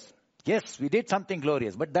glorious. Yes, we did something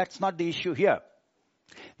glorious, but that's not the issue here.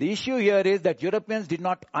 The issue here is that Europeans did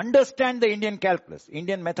not understand the Indian calculus,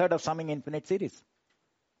 Indian method of summing infinite series.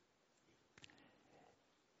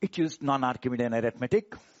 It used non-Archimedean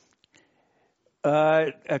arithmetic.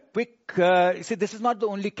 See, this is not the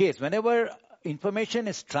only case. Whenever information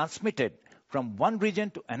is transmitted from one region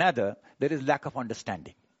to another, there is lack of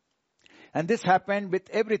understanding. And this happened with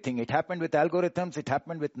everything. It happened with algorithms, it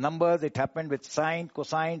happened with numbers, it happened with sine,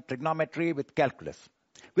 cosine, trigonometry, with calculus,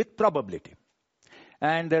 with probability.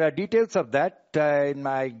 And there are details of that.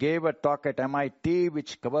 I gave a talk at MIT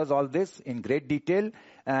which covers all this in great detail.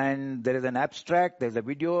 And there is an abstract, there's a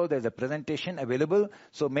video, there's a presentation available.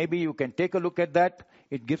 So maybe you can take a look at that.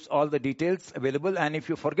 It gives all the details available. And if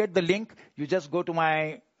you forget the link, you just go to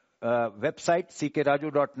my website,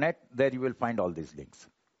 ckraju.net. There you will find all these links.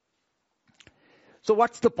 So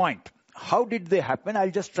what's the point? How did they happen? I'll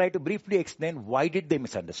just try to briefly explain why did they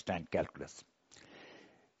misunderstand calculus.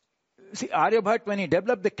 See, Aryabhat, when he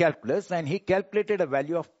developed the calculus and he calculated a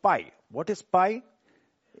value of pi. What is pi?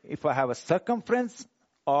 If I have a circumference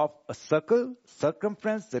of a circle,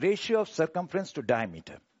 circumference, the ratio of circumference to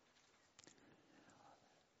diameter.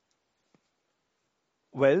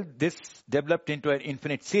 Well, this developed into an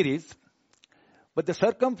infinite series. But the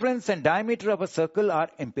circumference and diameter of a circle are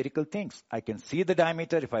empirical things. I can see the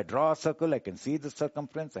diameter. If I draw a circle, I can see the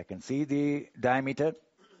circumference. I can see the diameter.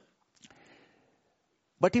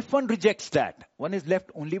 But if one rejects that, one is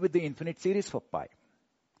left only with the infinite series for pi,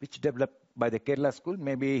 which developed by the Kerala school.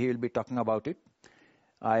 Maybe he will be talking about it.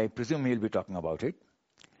 I presume he will be talking about it.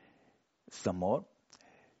 Some more.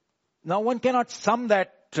 Now one cannot sum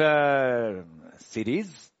that series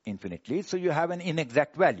infinitely, so you have an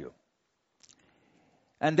inexact value.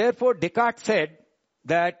 And therefore, Descartes said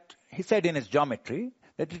that, he said in his geometry,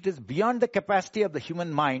 that it is beyond the capacity of the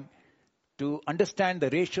human mind to understand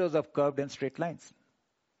the ratios of curved and straight lines.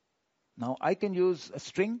 Now, I can use a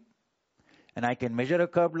string, and I can measure a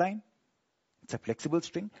curved line. It's a flexible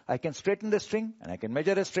string. I can straighten the string, and I can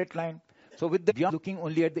measure a straight line. So with the beyond looking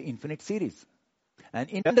only at the infinite series. And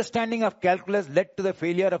in understanding of calculus led to the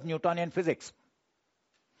failure of Newtonian physics.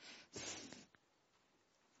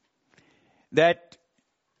 That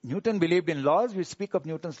Newton believed in laws, we speak of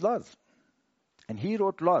Newton's laws. And he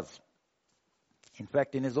wrote laws. In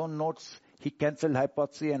fact, in his own notes, he cancelled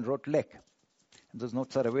hypothesis and wrote Lek. And those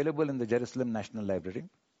notes are available in the Jerusalem National Library.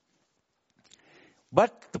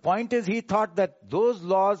 But the point is, he thought that those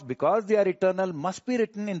laws, because they are eternal, must be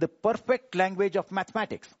written in the perfect language of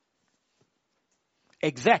mathematics.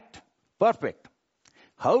 Exact, perfect.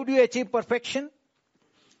 How do you achieve perfection?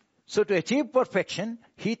 So to achieve perfection,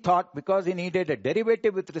 he thought, because he needed a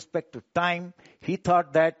derivative with respect to time, he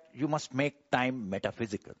thought that you must make time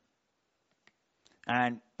metaphysical.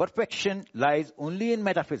 And perfection lies only in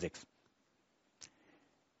metaphysics.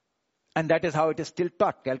 And that is how it is still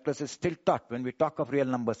taught. Calculus is still taught when we talk of real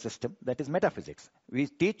number system. That is metaphysics. We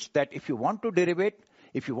teach that if you want to derivate,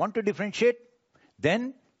 if you want to differentiate,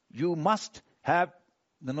 then you must have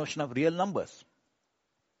the notion of real numbers.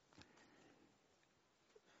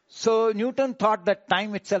 So Newton thought that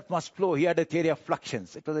time itself must flow. He had a theory of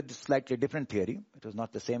fluxions. It was a slightly different theory. It was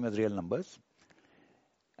not the same as real numbers.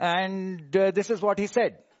 And this is what he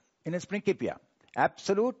said in his Principia.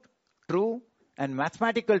 Absolute, true, and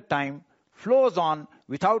mathematical time flows on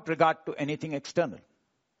without regard to anything external.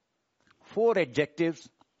 4 adjectives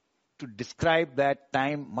to describe that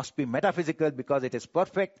time must be metaphysical because it is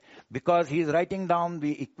perfect, because he is writing down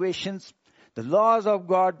the equations, the laws of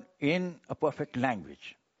God in a perfect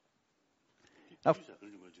language. Now, How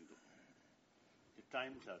do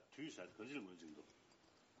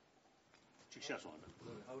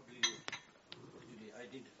you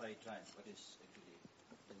identify time? What is actually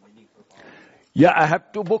the meaning of our life? yeah, I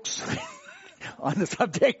have 2 books on the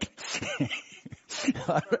subject.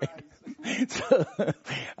 All right. So,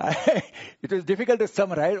 it was difficult to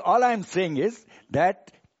summarize. All I'm saying is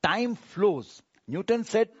that time flows. Newton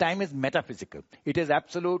said time is metaphysical. It is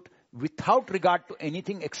absolute without regard to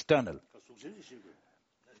anything external.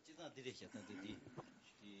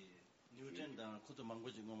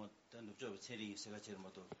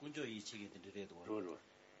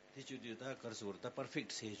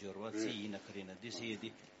 perfect sage or what see in a carina. This is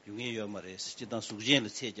the Jungiamares, Chitan Sujan,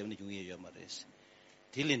 Sage, and Jungiamares.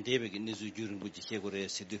 Till in David in this during which Segore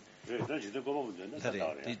said,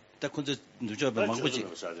 Takunza Nujob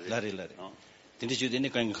Manguchi, Larry Larry. Tindichu dene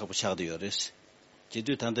kanga khabu chagdo yores.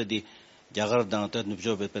 Jidu tanda di jagar dang ta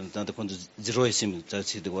nubjo be pen tanda kon zero isim ta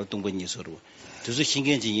si de war tung ban ni soru. Tuzu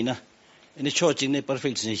hingen ji ina. Ene cho jingne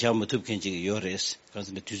perfect ni sham tup ken ji yores. Kan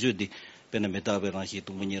ne tuzu di pen meta be ran hi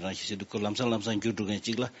tung ban ni ran hi du ko lamsan gyudu gen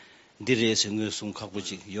jigla. Dire se ngue sung khabu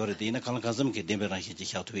ji yore de ina kan kanzam ke dembe ran hi ji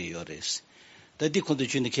khatu yores. Da di kon de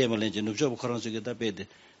chune kemalen ji nubjo bu kharan su ge da be de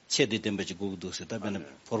chedi dembe ji gu du se da ben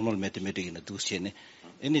formal mathematics ina du se ne.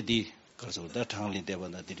 Ene di 그래서 다 당리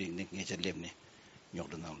대바나 들이 내게 렘네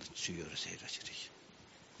녀도 나올 수요를 세라시리.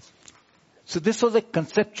 So this was a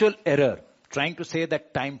conceptual error, trying to say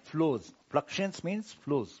that time flows. Fluctuations means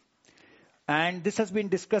flows. And this has been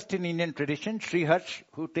discussed in Indian tradition. Sri Harsh,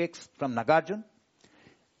 who takes from Nagarjuna,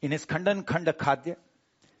 in his Khandan Khanda Khadya,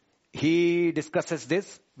 he discusses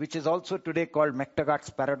this, which is also today called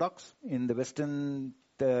McTaggart's paradox in the Western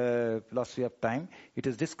philosophy of time. It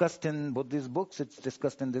is discussed in Buddhist books. It's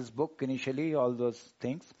discussed in this book initially, all those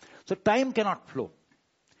things. So time cannot flow.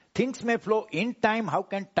 Things may flow in time. How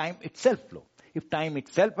can time itself flow? If time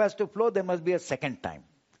itself has to flow, there must be a second time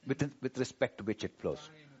with respect to which it flows.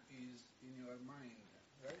 Time is in your mind,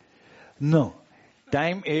 right? No.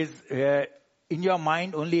 Time is in your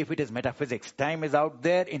mind only if it is metaphysics. Time is out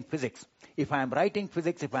there in physics. If I am writing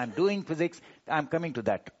physics, if I am doing physics, I am coming to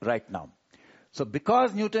that right now. So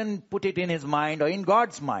because Newton put it in his mind or in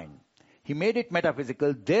God's mind, he made it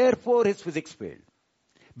metaphysical, therefore his physics failed.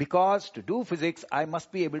 Because to do physics, I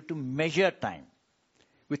must be able to measure time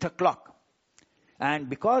with a clock. And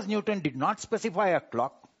because Newton did not specify a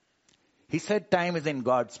clock, he said time is in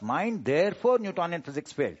God's mind, therefore Newtonian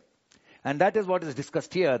physics failed. And that is what is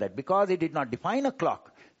discussed here, that because he did not define a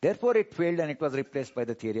clock, therefore it failed and it was replaced by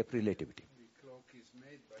the theory of relativity. The clock is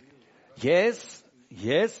made by you.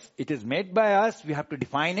 Yes, it is made by us. We have to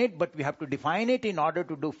define it, but we have to define it in order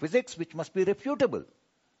to do physics, which must be refutable.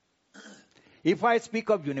 If I speak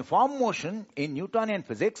of uniform motion in Newtonian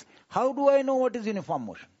physics, how do I know what is uniform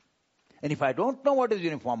motion? And if I don't know what is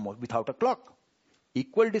uniform motion without a clock,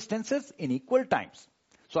 equal distances in equal times.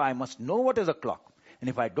 So I must know what is a clock. And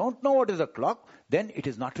if I don't know what is a clock, then it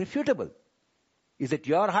is not refutable. Is it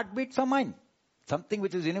your heartbeats or mine? Something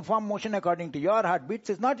which is uniform motion according to your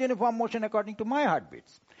heartbeats is not uniform motion according to my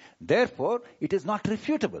heartbeats. Therefore, it is not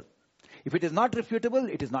refutable. If it is not refutable,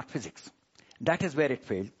 it is not physics. That is where it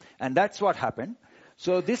failed. And that's what happened.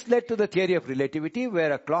 So this led to the theory of relativity,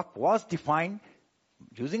 where a clock was defined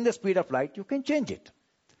using the speed of light. You can change it.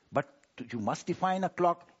 But you must define a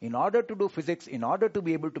clock in order to do physics, in order to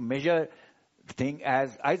be able to measure the thing.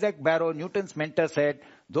 As Isaac Barrow, Newton's mentor, said,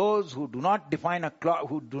 those who do not define a clock,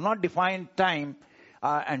 who do not define time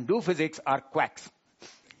and do physics are quacks.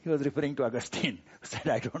 He was referring to Augustine, who said,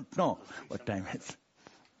 I don't know what time is.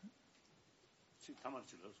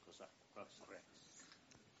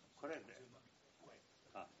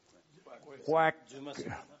 Quack.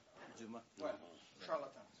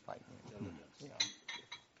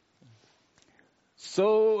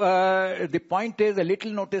 So the point is, a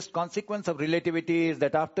little noticed consequence of relativity is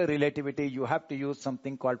that after relativity, you have to use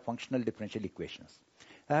something called functional differential equations.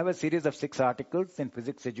 I have a series of 6 articles in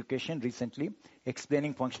physics education recently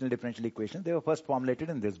explaining functional differential equations. They were first formulated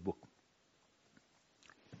in this book.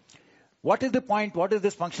 What is the point? What is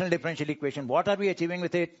this functional differential equation? What are we achieving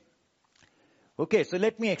with it? Okay, so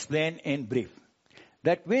let me explain in brief.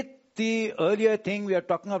 That with the earlier thing, we are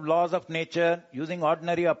talking of laws of nature using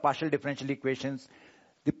ordinary or partial differential equations.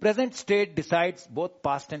 The present state decides both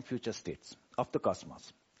past and future states of the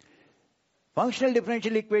cosmos. Functional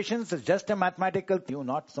differential equations is just a mathematical theory,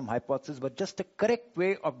 not some hypothesis, but just a correct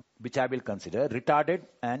way of which I will consider retarded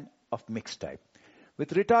and of mixed type.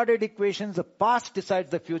 With retarded equations, the past decides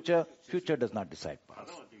the future, future does not decide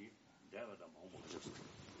past.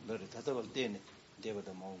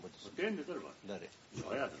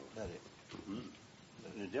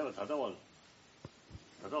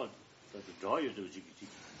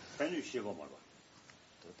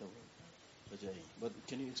 But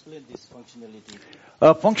can you explain this functionality?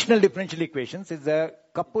 Functional differential equations is a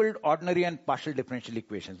coupled ordinary and partial differential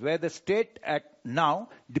equations, where the state at now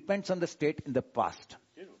depends on the state in the past.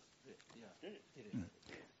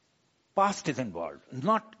 Past is involved,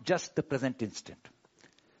 not just the present instant.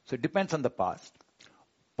 So it depends on the past,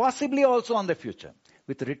 possibly also on the future.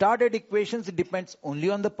 With retarded equations, it depends only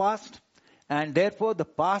on the past, and therefore the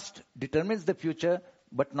past determines the future,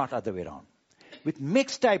 but not other way around. With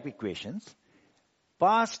mixed type equations,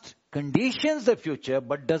 past conditions the future,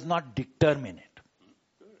 but does not determine it.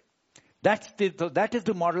 That is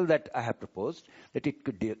the model that I have proposed, that it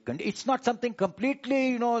could, it's not something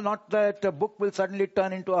completely, not that a book will suddenly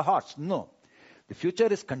turn into a horse. No. The future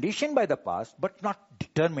is conditioned by the past, but not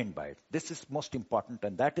determined by it. This is most important,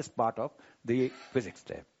 and that is part of the physics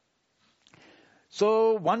there.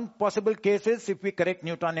 So one possible case is if we correct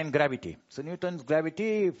Newtonian gravity. So Newton's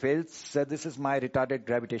gravity fails. This is my retarded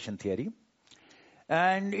gravitation theory.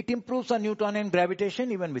 And it improves on Newtonian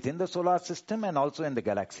gravitation even within the solar system and also in the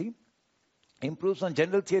galaxy. Improves on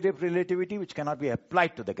general theory of relativity, which cannot be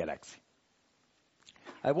applied to the galaxy.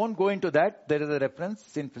 I won't go into that. There is a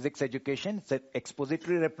reference in physics education. It's an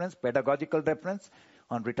expository reference, pedagogical reference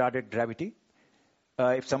on retarded gravity.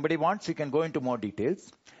 If somebody wants, he can go into more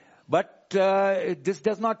details. But this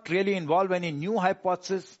does not really involve any new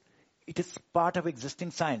hypothesis. It is part of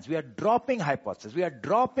existing science. We are dropping hypotheses. We are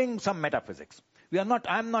dropping some metaphysics.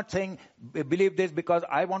 I'm not saying believe this because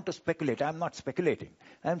I want to speculate. I'm not speculating.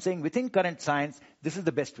 I'm saying within current science, this is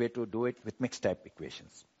the best way to do it with mixed type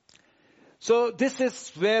equations. So this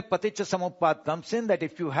is where Paticca Samuppada comes in, that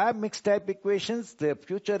if you have mixed type equations, the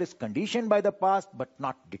future is conditioned by the past but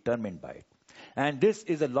not determined by it. And this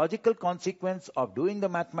is a logical consequence of doing the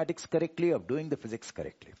mathematics correctly, of doing the physics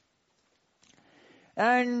correctly.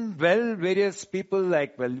 And various people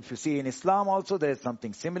if you see in Islam also, there is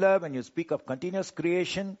something similar. When you speak of continuous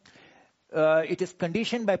creation, it is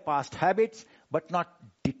conditioned by past habits, but not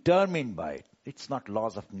determined by it. It's not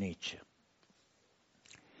laws of nature.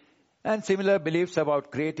 And similar beliefs about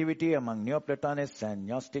creativity among Neoplatonists and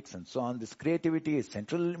Gnostics and so on. This creativity is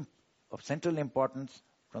of central importance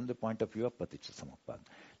from the point of view of Paticca Samuppada.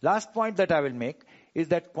 Last point that I will make is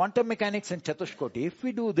that quantum mechanics and Chatushkoti, if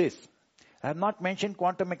we do this, I have not mentioned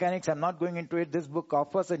quantum mechanics, I'm not going into it. This book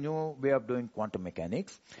offers a new way of doing quantum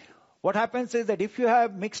mechanics. What happens is that if you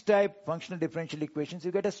have mixed type functional differential equations,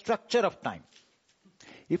 you get a structure of time.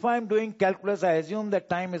 If I'm doing calculus, I assume that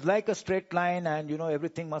time is like a straight line and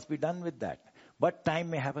everything must be done with that. But time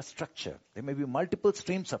may have a structure. There may be multiple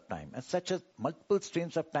streams of time, and such as multiple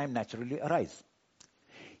streams of time naturally arise.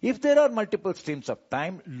 If there are multiple streams of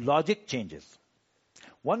time, logic changes.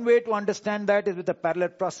 One way to understand that is with a parallel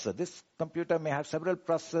processor. This computer may have several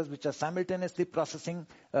processors which are simultaneously processing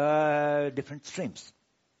different streams.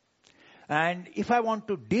 And if I want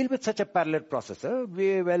to deal with such a parallel processor,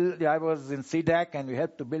 I was in CDAC and we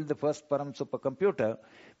helped to build the first Param supercomputer.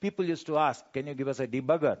 People used to ask, can you give us a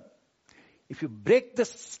debugger? If you break the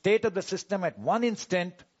state of the system at one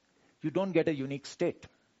instant, you don't get a unique state.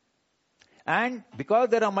 And because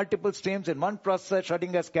there are multiple streams in one processor,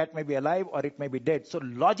 Schrodinger's cat may be alive or it may be dead. So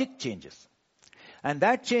logic changes. And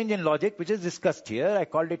that change in logic, which is discussed here, I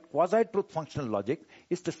called it quasi-truth functional logic,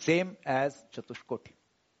 is the same as Chatushkoti.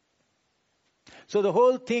 So the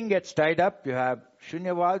whole thing gets tied up. You have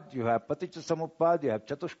Shunyavad, you have Paticca Samuppada, you have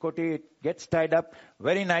Chatushkoti. It gets tied up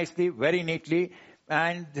very nicely, very neatly.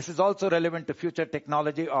 And this is also relevant to future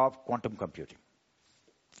technology of quantum computing.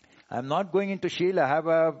 I'm not going into Shield.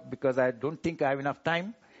 Because I don't think I have enough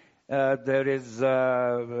time. There is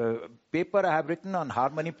a paper I have written on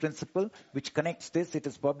harmony principle, which connects this. It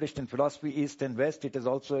is published in Philosophy East and West. It is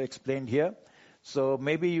also explained here. So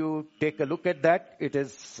maybe you take a look at that. It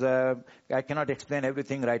is, I cannot explain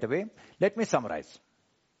everything right away. Let me summarize.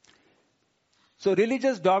 So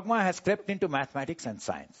religious dogma has crept into mathematics and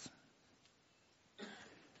science.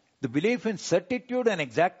 The belief in certitude and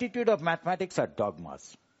exactitude of mathematics are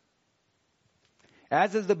dogmas,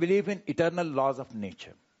 as is the belief in eternal laws of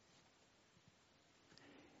nature.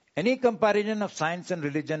 Any comparison of science and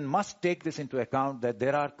religion must take this into account, that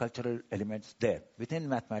there are cultural elements there, within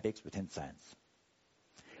mathematics, within science.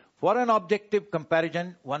 For an objective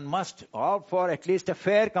comparison, one must, or for at least a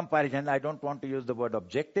fair comparison, I don't want to use the word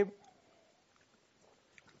objective,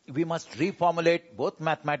 we must reformulate both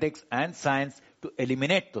mathematics and science to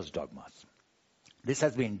eliminate those dogmas. This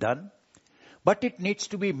has been done, but it needs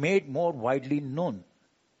to be made more widely known.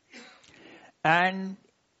 And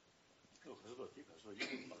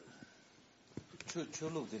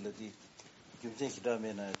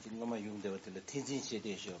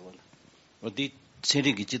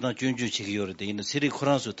세력이 지단 준주 지기요르데 있는 세력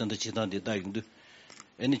코란수 던데 지단데 다인도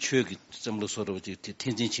애니 추역이 점로 서로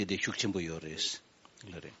텐진치데 흉침보요레스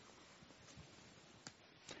그래.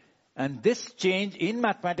 And this change in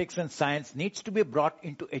mathematics and science needs to be brought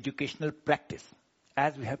into educational practice,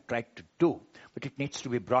 as we have tried to do, but it needs to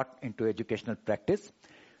be brought into educational practice.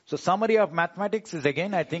 So summary of mathematics is,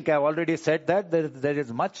 again, I think I've already said that there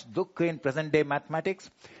is much dukkha in present day mathematics.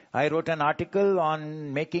 I wrote an article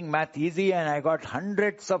on making math easy and I got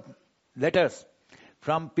hundreds of letters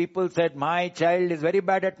from people said, my child is very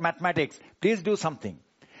bad at mathematics. Please do something.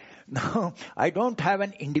 Now, I don't have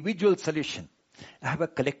an individual solution. I have a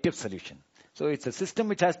collective solution. So it's a system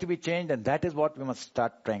which has to be changed, and that is what we must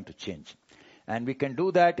start trying to change. And we can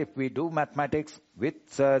do that if we do mathematics with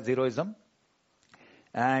zeroism.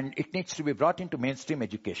 And it needs to be brought into mainstream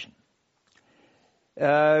education.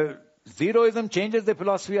 Zeroism changes the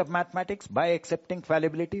philosophy of mathematics by accepting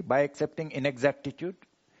fallibility, by accepting inexactitude.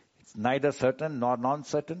 It's neither certain nor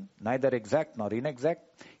non-certain, neither exact nor inexact.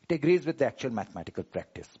 It agrees with the actual mathematical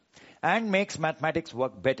practice and makes mathematics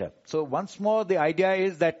work better. So once more, the idea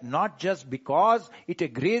is that not just because it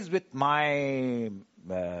agrees with my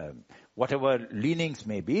whatever leanings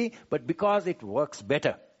may be, but because it works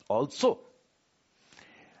better also.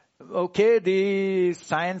 Okay, the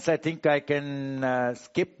science I think I can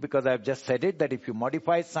skip because I've just said it, that if you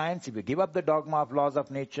modify science, if you give up the dogma of laws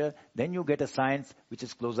of nature, then you get a science which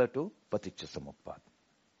is closer to Paticca-Samuppada.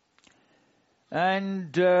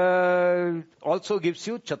 And also gives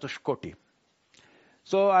you Chatushkoti.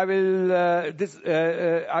 So I will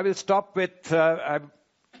stop with,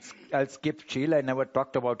 I'll skip Chil, I never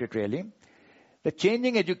talked about it really. The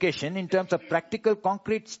changing education in terms of practical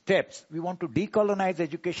concrete steps, we want to decolonize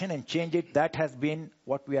education and change it. That has been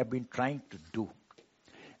what we have been trying to do.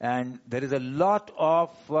 And there is a lot of,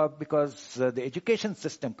 because the education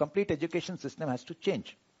system, complete education system has to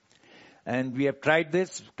change. And we have tried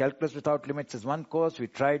this. Calculus Without Limits is one course. We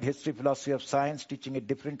tried History, Philosophy of Science, teaching it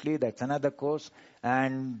differently. That's another course.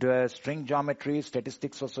 And string geometry,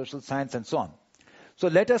 statistics for social science, and so on. So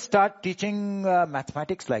let us start teaching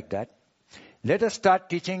mathematics like that. Let us start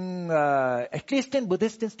teaching, at least in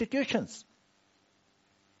Buddhist institutions.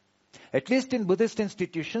 At least in Buddhist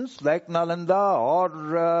institutions like Nalanda or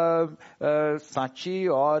Sanchi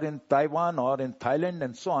or in Taiwan or in Thailand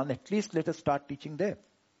and so on, at least let us start teaching there.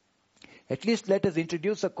 At least let us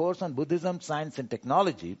introduce a course on Buddhism, science and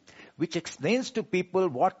technology, which explains to people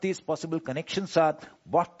what these possible connections are,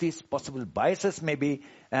 what these possible biases may be,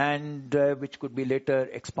 and which could be later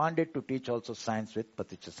expanded to teach also science with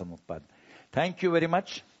Paticca-Samuppada. Thank you very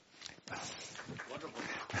much.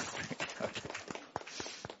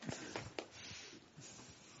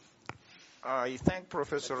 I thank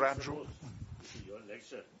Professor Raju. Your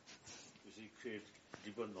lecture, creates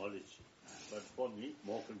deeper knowledge, but for me,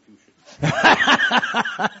 more confusion.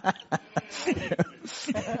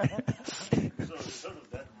 So instead of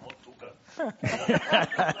that, more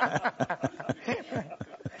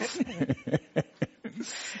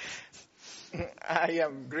I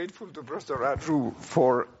am grateful to Professor Raju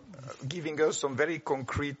for giving us some very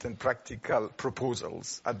concrete and practical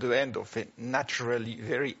proposals at the end of a naturally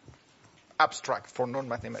very abstract for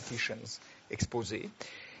non-mathematicians expose.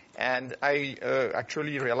 And I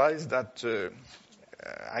actually realized that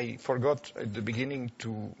I forgot at the beginning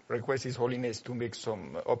to request His Holiness to make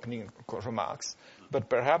some opening remarks, but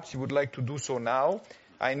perhaps he would like to do so now.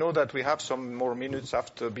 I know that we have some more minutes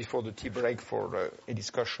before the tea break for a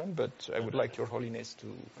discussion, but I would like Your Holiness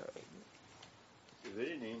to... The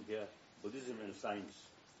very name here, Buddhism and science,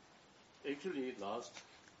 actually it lasts,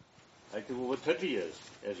 I think, over 30 years,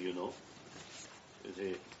 as you know.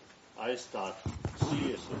 I start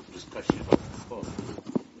serious discussion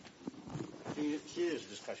serious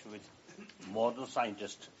discussion with modern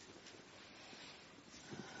scientists,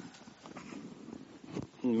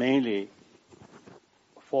 mainly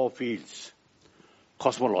 4 fields: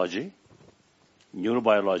 cosmology,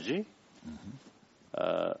 neurobiology,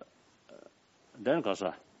 then comes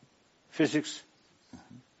physics,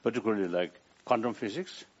 particularly like quantum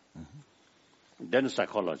physics, then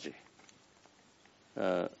psychology.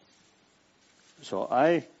 So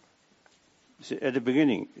I see at the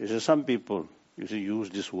beginning, some people use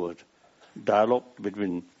this word, dialogue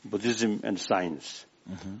between Buddhism and science.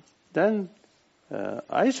 Then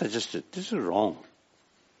I suggested this is wrong.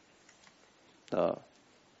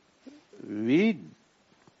 We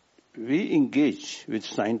engage with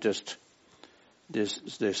scientists.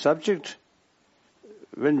 The subject,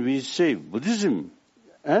 when we say Buddhism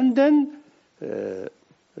and then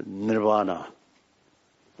Nirvana,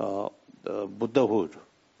 Buddhahood,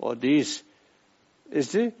 or these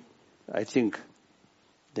is I think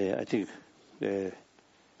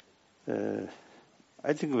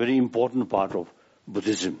very important part of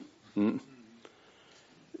Buddhism.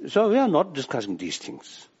 So we are not discussing these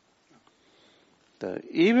things.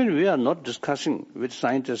 Even we are not discussing with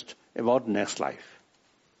scientists about next life.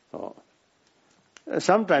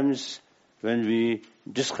 Sometimes when we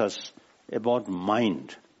discuss about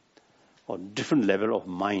mind or different level of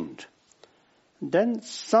mind, then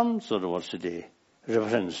some sort of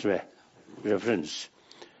reference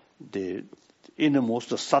the innermost,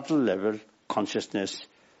 the subtle level consciousness.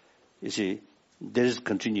 You see, there is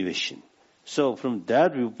continuation. So from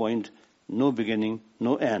that viewpoint, no beginning,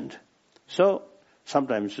 no end. So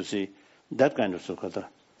sometimes you see that kind of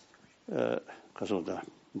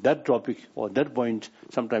that topic or that point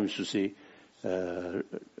sometimes you see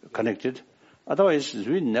connected. Otherwise,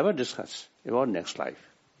 we never discuss about next life.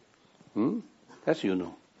 As you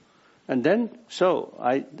know. And then, so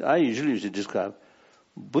I usually used to describe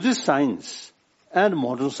Buddhist science and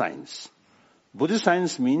modern science. Buddhist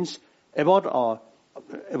science means about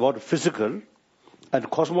physical and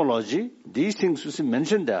cosmology. These things you see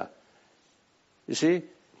mentioned there. You see,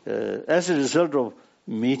 as a result of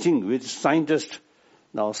meeting with scientists,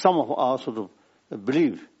 now some of our sort of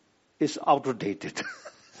belief is outdated.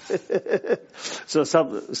 So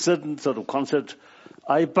some certain sort of concept,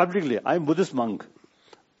 I'm Buddhist monk.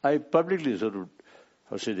 I publicly sort of,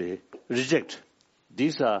 reject.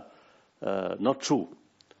 These are not true.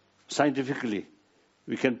 Scientifically,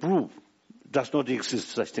 we can prove does not exist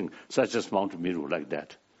such thing, such as Mount Meru like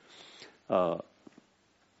that. But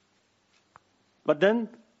then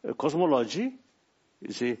cosmology,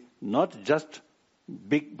 you see, not just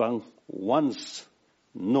Big Bang once,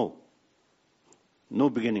 no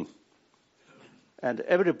beginning. And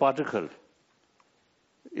every particle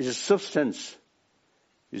is a substance,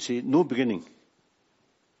 you see, no beginning.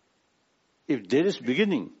 If there is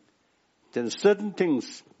beginning, then certain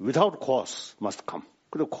things without cause must come.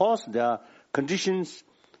 Because cause, there are conditions,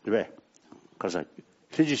 where?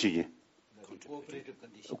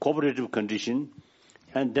 Cooperative condition,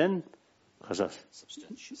 and then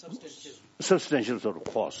substantial sort of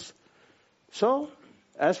cause. So,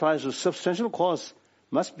 as far as the substantial cause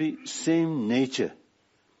must be same nature.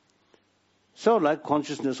 So like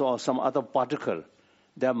consciousness or some other particle,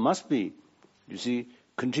 there must be, you see,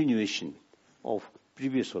 continuation of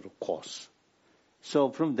previous sort of cause.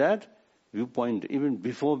 So from that viewpoint, even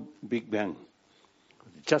before Big Bang,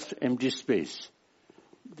 just empty space,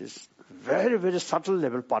 this very, very subtle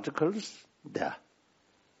level particles there.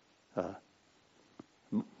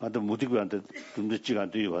 아도 무디고한테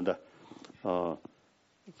dum지간도 이거한다.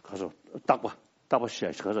 가서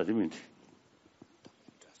따봐시야지 가서 되면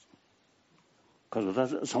가서 다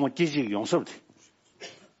정말 지식 용서부터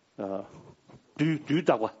뒤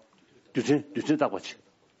따봐 뒤에 따봐지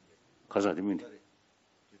가서 되면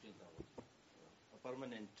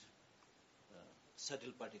permanent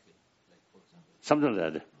subtle particle, like for example something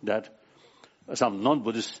like that some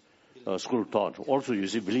non-Buddhist school thought also you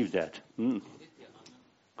see believe that.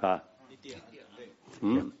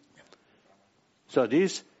 So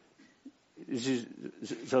this is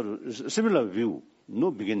sort of similar view, no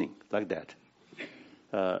beginning, like that.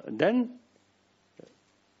 Then,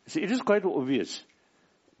 see, it is quite obvious.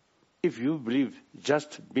 If you believe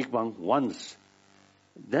just Big Bang once,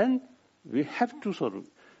 then we have to sort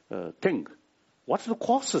of think, what's the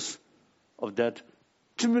causes of that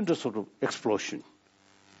tremendous sort of explosion?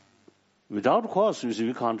 Without cause, you see,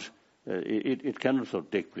 we can't, it cannot sort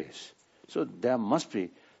of take place. So there must be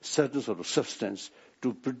certain sort of substance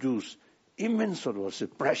to produce immense sort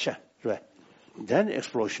of pressure, right? Then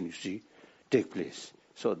explosion, you see, take place.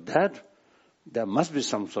 So that there must be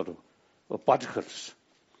some sort of particles.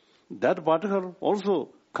 That particle also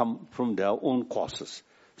come from their own causes.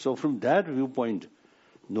 So from that viewpoint,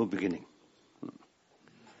 no beginning.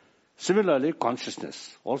 Similarly,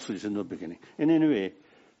 consciousness also is no beginning. In any way,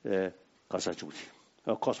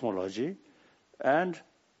 cosmology and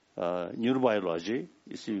neurobiology,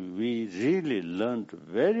 you see, we really learned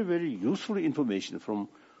very, very useful information from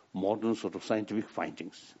modern sort of scientific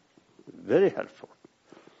findings. Very helpful.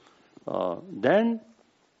 Then,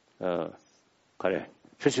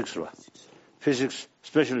 physics,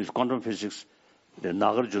 especially quantum physics, the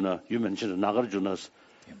Nagarjuna, you mentioned the Nagarjuna's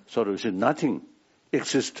sort of, say, nothing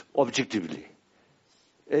exists objectively.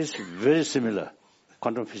 It's very similar,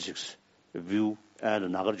 quantum physics view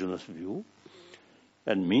and Nagarjuna's view.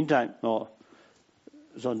 And meantime,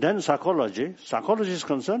 so then psychology is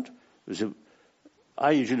concerned,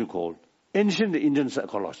 I usually call ancient Indian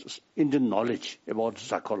psychologists, Indian knowledge about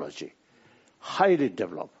psychology, highly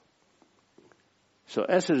developed. So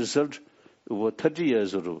as a result, over 30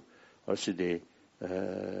 years of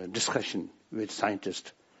discussion with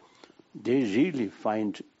scientists, they really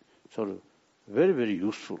find sort of very, very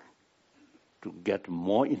useful to get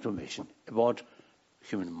more information about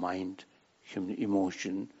human mind, human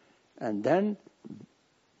emotion, and then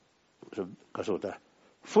the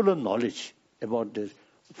fuller knowledge about the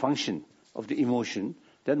function of the emotion,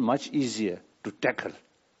 then much easier to tackle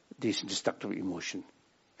this destructive emotion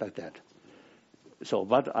like that. So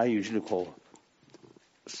what I usually call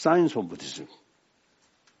science of Buddhism,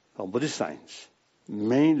 or Buddhist science,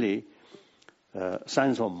 mainly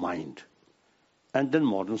science of mind, and then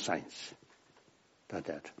modern science, like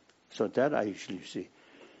that. So that I usually see,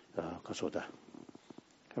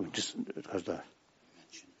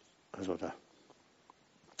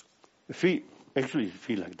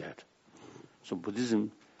 feel like that. So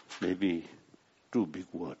Buddhism may be too big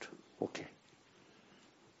word. Okay.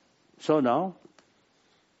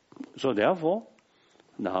 Therefore,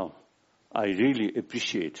 now I really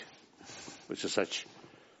appreciate such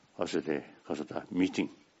meeting.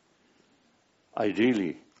 I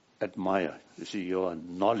really admire, your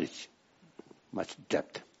knowledge, much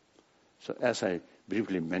depth. So as I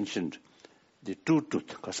briefly mentioned, the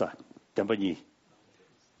two-tooth, kasa, tempani.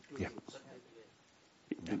 Yeah.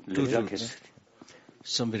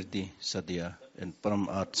 Samriddhi Sadhya and Param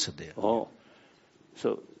Art Sadhya. Oh,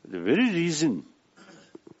 so the very reason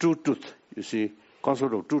two-tooth,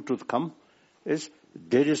 concept of two-tooth come is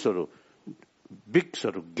there is sort of big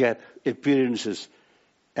sort of gap, appearances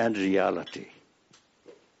and reality.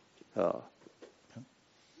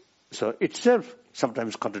 So itself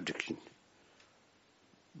sometimes contradiction.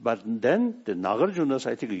 But then the Nagarjuna's,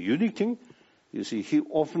 I think, a unique thing, he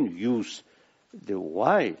often use the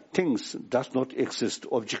why things does not exist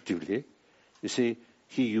objectively.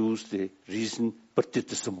 He used the reason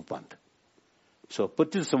Patita Samubandha. So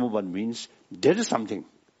Patita Samubandha means there is something,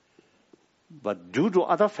 but due to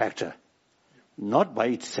other factor, not by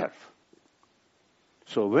itself.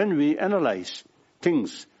 So when we analyze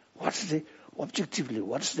things, objectively,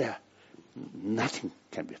 what's there? Nothing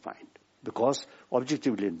can be found, because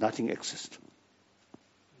objectively nothing exists.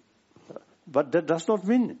 But that does not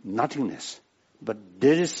mean nothingness. But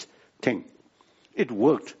there is thing. It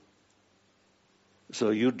worked. So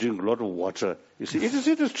you drink a lot of water. It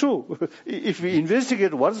is true. If we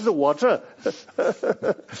investigate what is the water,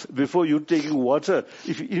 before you taking water,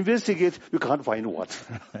 if you investigate, you can't find water.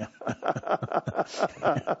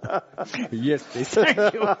 Yes, please.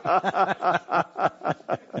 Thank you.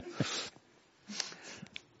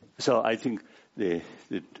 So I think the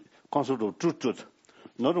concept of truth,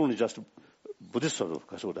 not only just Buddhist sort of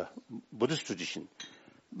Buddhist tradition,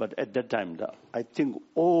 but at that time, I think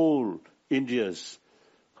all India's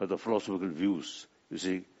the philosophical views,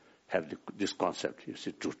 have this concept,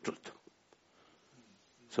 truth.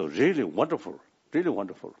 So really wonderful,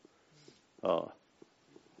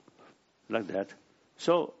 like that.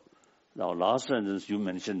 So now last sentence you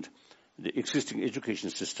mentioned the existing education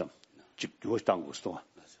system.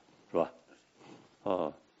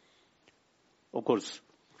 Of course,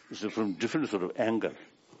 from different sort of angle,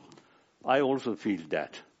 I also feel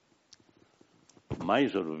that my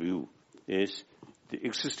sort of view is the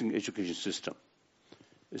existing education system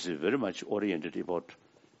is very much oriented about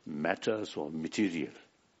matters or material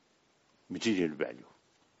value.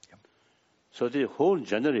 Yep. So the whole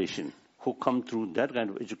generation who come through that kind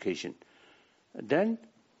of education, then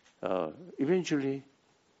eventually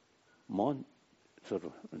more sort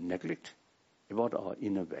of neglect about our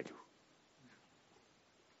inner value.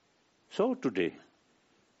 So today,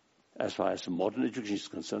 as far as modern education is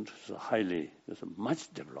concerned, it's much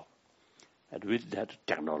developed. And with that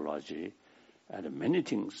technology and many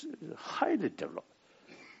things, highly developed.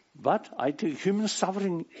 But I think human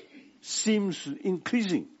suffering seems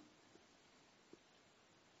increasing.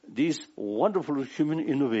 These wonderful human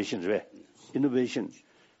innovations,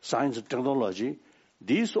 science and technology,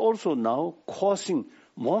 these also now causing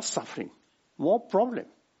more suffering, more problem.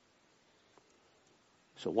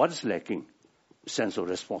 So what is lacking? Sense of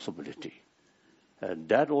responsibility. And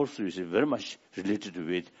that also is very much related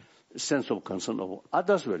with sense of concern of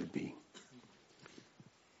others' well-being.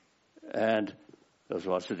 And that's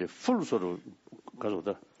what's the full sort of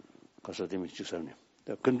the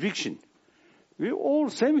conviction. We're all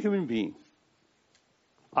same human being.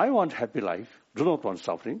 I want happy life, do not want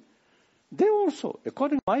suffering. They also,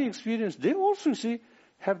 according to my experience, they also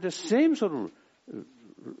have the same sort of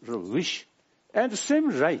wish and the same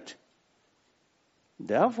right.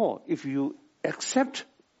 Therefore, if you accept,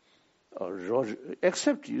 7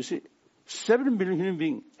 billion human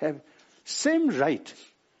beings have same right,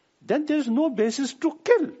 then there is no basis to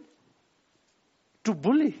kill, to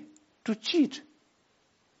bully, to cheat,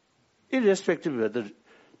 irrespective whether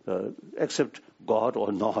accept God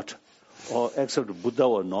or not, or accept Buddha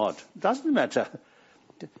or not. Doesn't matter.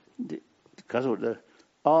 Because of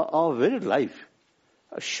our very life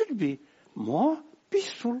should be more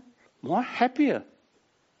peaceful, more happier.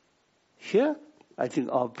 Here, I think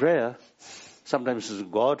our prayer, sometimes is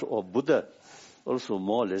God or Buddha, also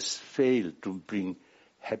more or less fail to bring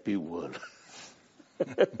happy world.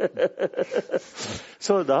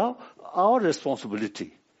 So now, our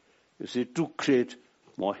responsibility, to create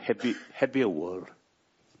more happier world.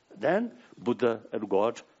 Then Buddha and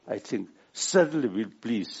God, I think, certainly will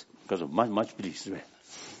please, because of much pleased.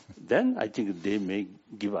 then I think they may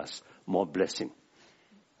give us more blessing.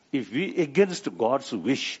 If we against God's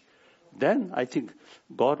wish, then I think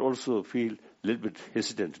God also feel a little bit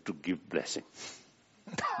hesitant to give blessing.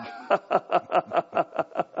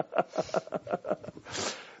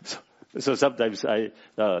 So sometimes I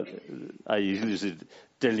usually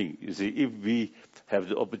telling, you see, if we have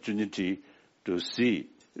the opportunity to see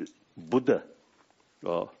Buddha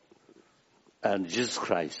and Jesus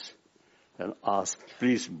Christ and ask,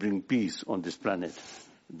 please bring peace on this planet,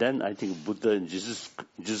 then I think Buddha and Jesus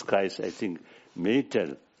Christ, I think, may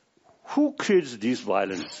tell, who creates this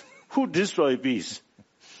violence? Who destroys peace?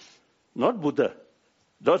 Not Buddha,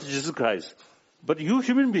 not Jesus Christ, but you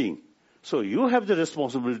human being. So you have the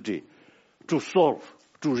responsibility to solve,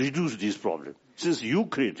 to reduce this problem, since you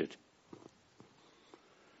created.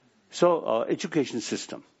 So our education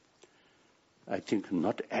system, I think,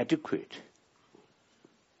 not adequate.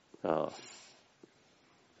 So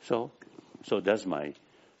that's my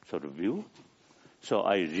sort of view. So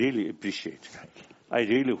I really appreciate. I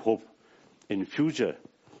really hope in future,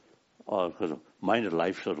 Mind and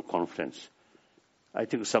Life sort of conference, I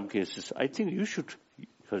think some cases, I think you should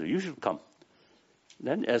come.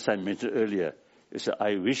 Then, as I mentioned earlier,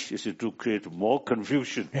 I wish to create more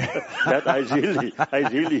confusion. That I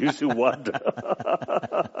really used to want.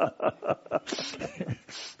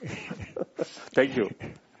 Thank you.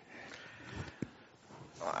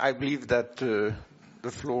 I believe that the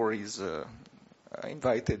floor is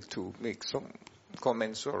invited to make some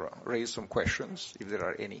comments or raise some questions, if there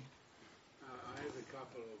are any. I have a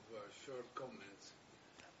couple of short comments.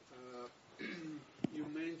 You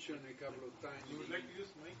mentioned a couple of times... You would like to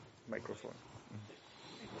use microphone?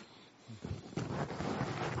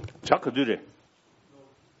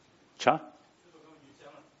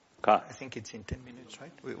 I think it's in 10 minutes,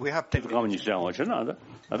 right? We have 10 minutes.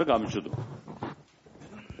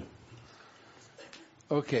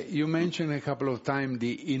 Okay, you mentioned a couple of times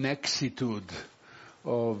the inexactitude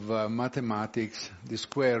of mathematics, the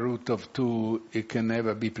square root of 2, it can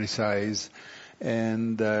never be precise.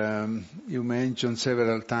 And you mentioned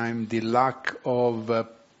several times the lack of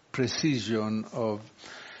precision of...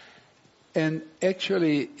 And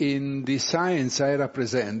actually in the science I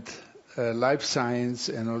represent, life science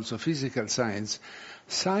and also physical science,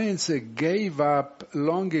 science gave up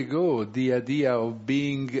long ago the idea of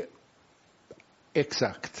being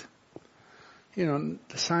exact.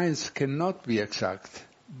 Science cannot be exact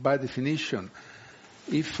by definition.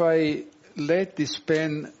 If I let this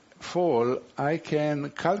pen fall, I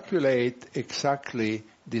can calculate exactly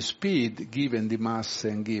the speed given the mass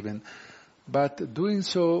and given. But doing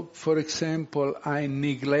so, for example, I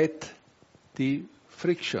neglect the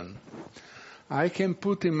friction. I can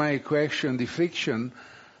put in my equation the friction,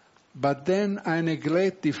 but then I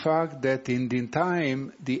neglect the fact that in the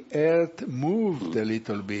time the earth moved a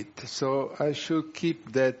little bit, so I should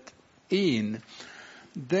keep that in.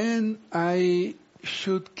 Then I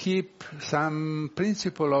should keep some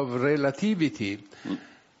principle of relativity.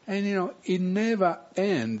 And it never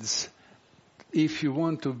ends if you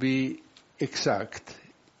want to be exact.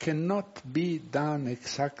 Cannot be done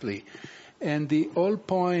exactly. And the whole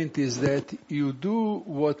point is that you do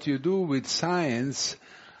what you do with science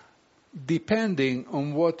depending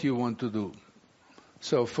on what you want to do.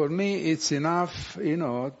 So for me it's enough,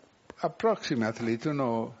 approximately to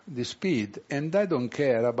know the speed. And I don't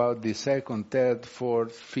care about the second, third,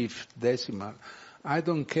 fourth, fifth decimal. I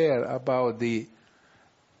don't care about the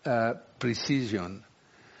precision.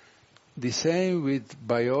 The same with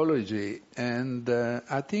biology. And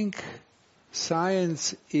I think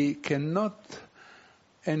science cannot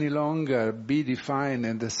any longer be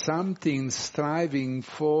defined as something striving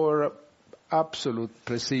for absolute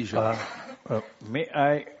precision. May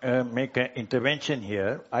I make an intervention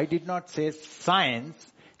here? I did not say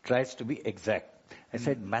science tries to be exact. I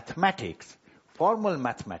said mathematics, formal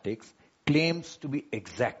mathematics, claims to be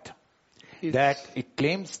exact. That it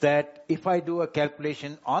claims that if I do a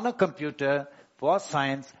calculation on a computer for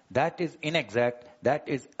science, that is inexact, that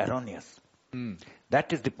is erroneous.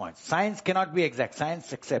 That is the point. Science cannot be exact.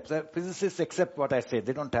 Science accepts. Physicists accept what I say.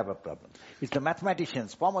 They don't have a problem. It's the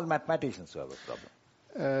mathematicians, formal mathematicians who have a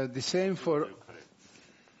problem. The same for...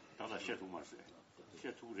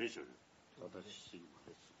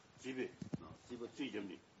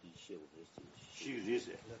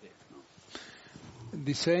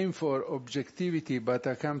 The same for objectivity, but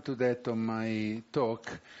I come to that on my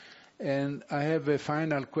talk. And I have a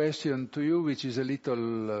final question to you, which is a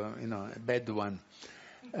little, a bad one.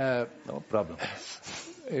 No problem.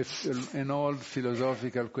 An old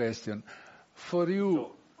philosophical question. For you...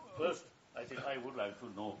 So, first, I think I would like to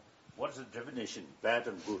know What's the definition? Bad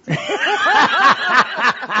and good.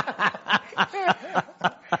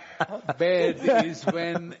 Bad is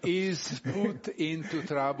when is put into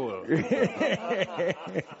trouble.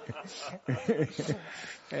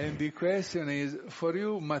 And the question is, for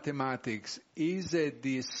you, mathematics, is a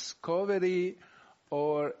discovery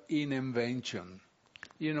or an invention?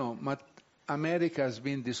 You know, America has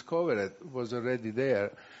been discovered, was already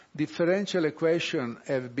there. Differential equations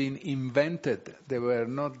have been invented, they were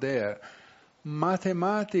not there.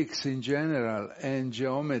 Mathematics in general and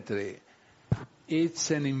geometry,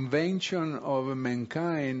 it's an invention of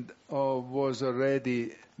mankind or was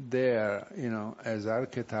already there, you know, as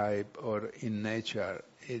archetype or in nature.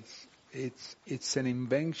 It's an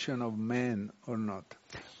invention of man or not?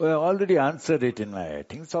 Well, I already answered it in my, I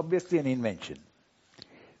think it's obviously an invention.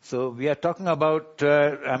 So we are talking about,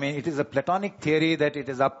 it is a Platonic theory that it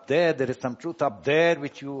is up there is some truth up there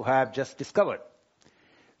which you have just discovered.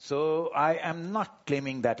 So I am not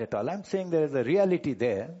claiming that at all. I'm saying there is a reality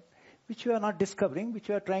there which you are not discovering, which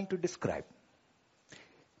you are trying to describe.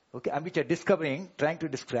 Okay, and which you are discovering, trying to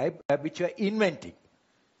describe, which you are inventing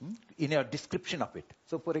in your description of it.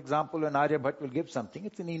 So for example, when Aryabhat will give something,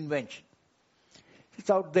 it's an invention. It's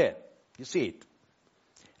out there. You see it.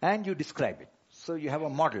 And you describe it. So you have a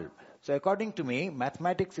model. So according to me,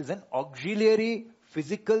 mathematics is an auxiliary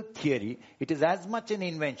physical theory. It is as much an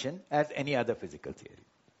invention as any other physical theory.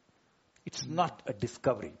 It's not a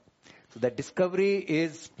discovery. So that discovery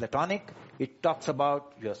is Platonic. It talks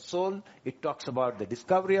about your soul. It talks about the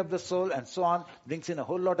discovery of the soul and so on. Brings in a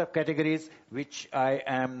whole lot of categories which I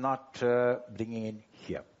am not bringing in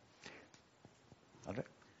here. All right?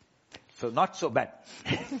 So not so bad.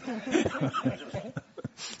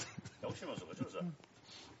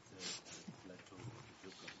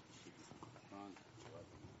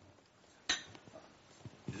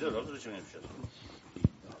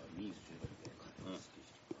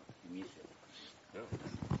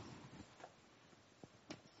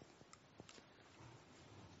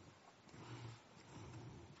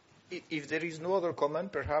 If there is no other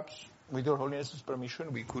comment, perhaps, with Your Holiness's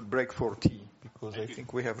permission, we could break for tea, because I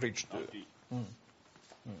think we have reached...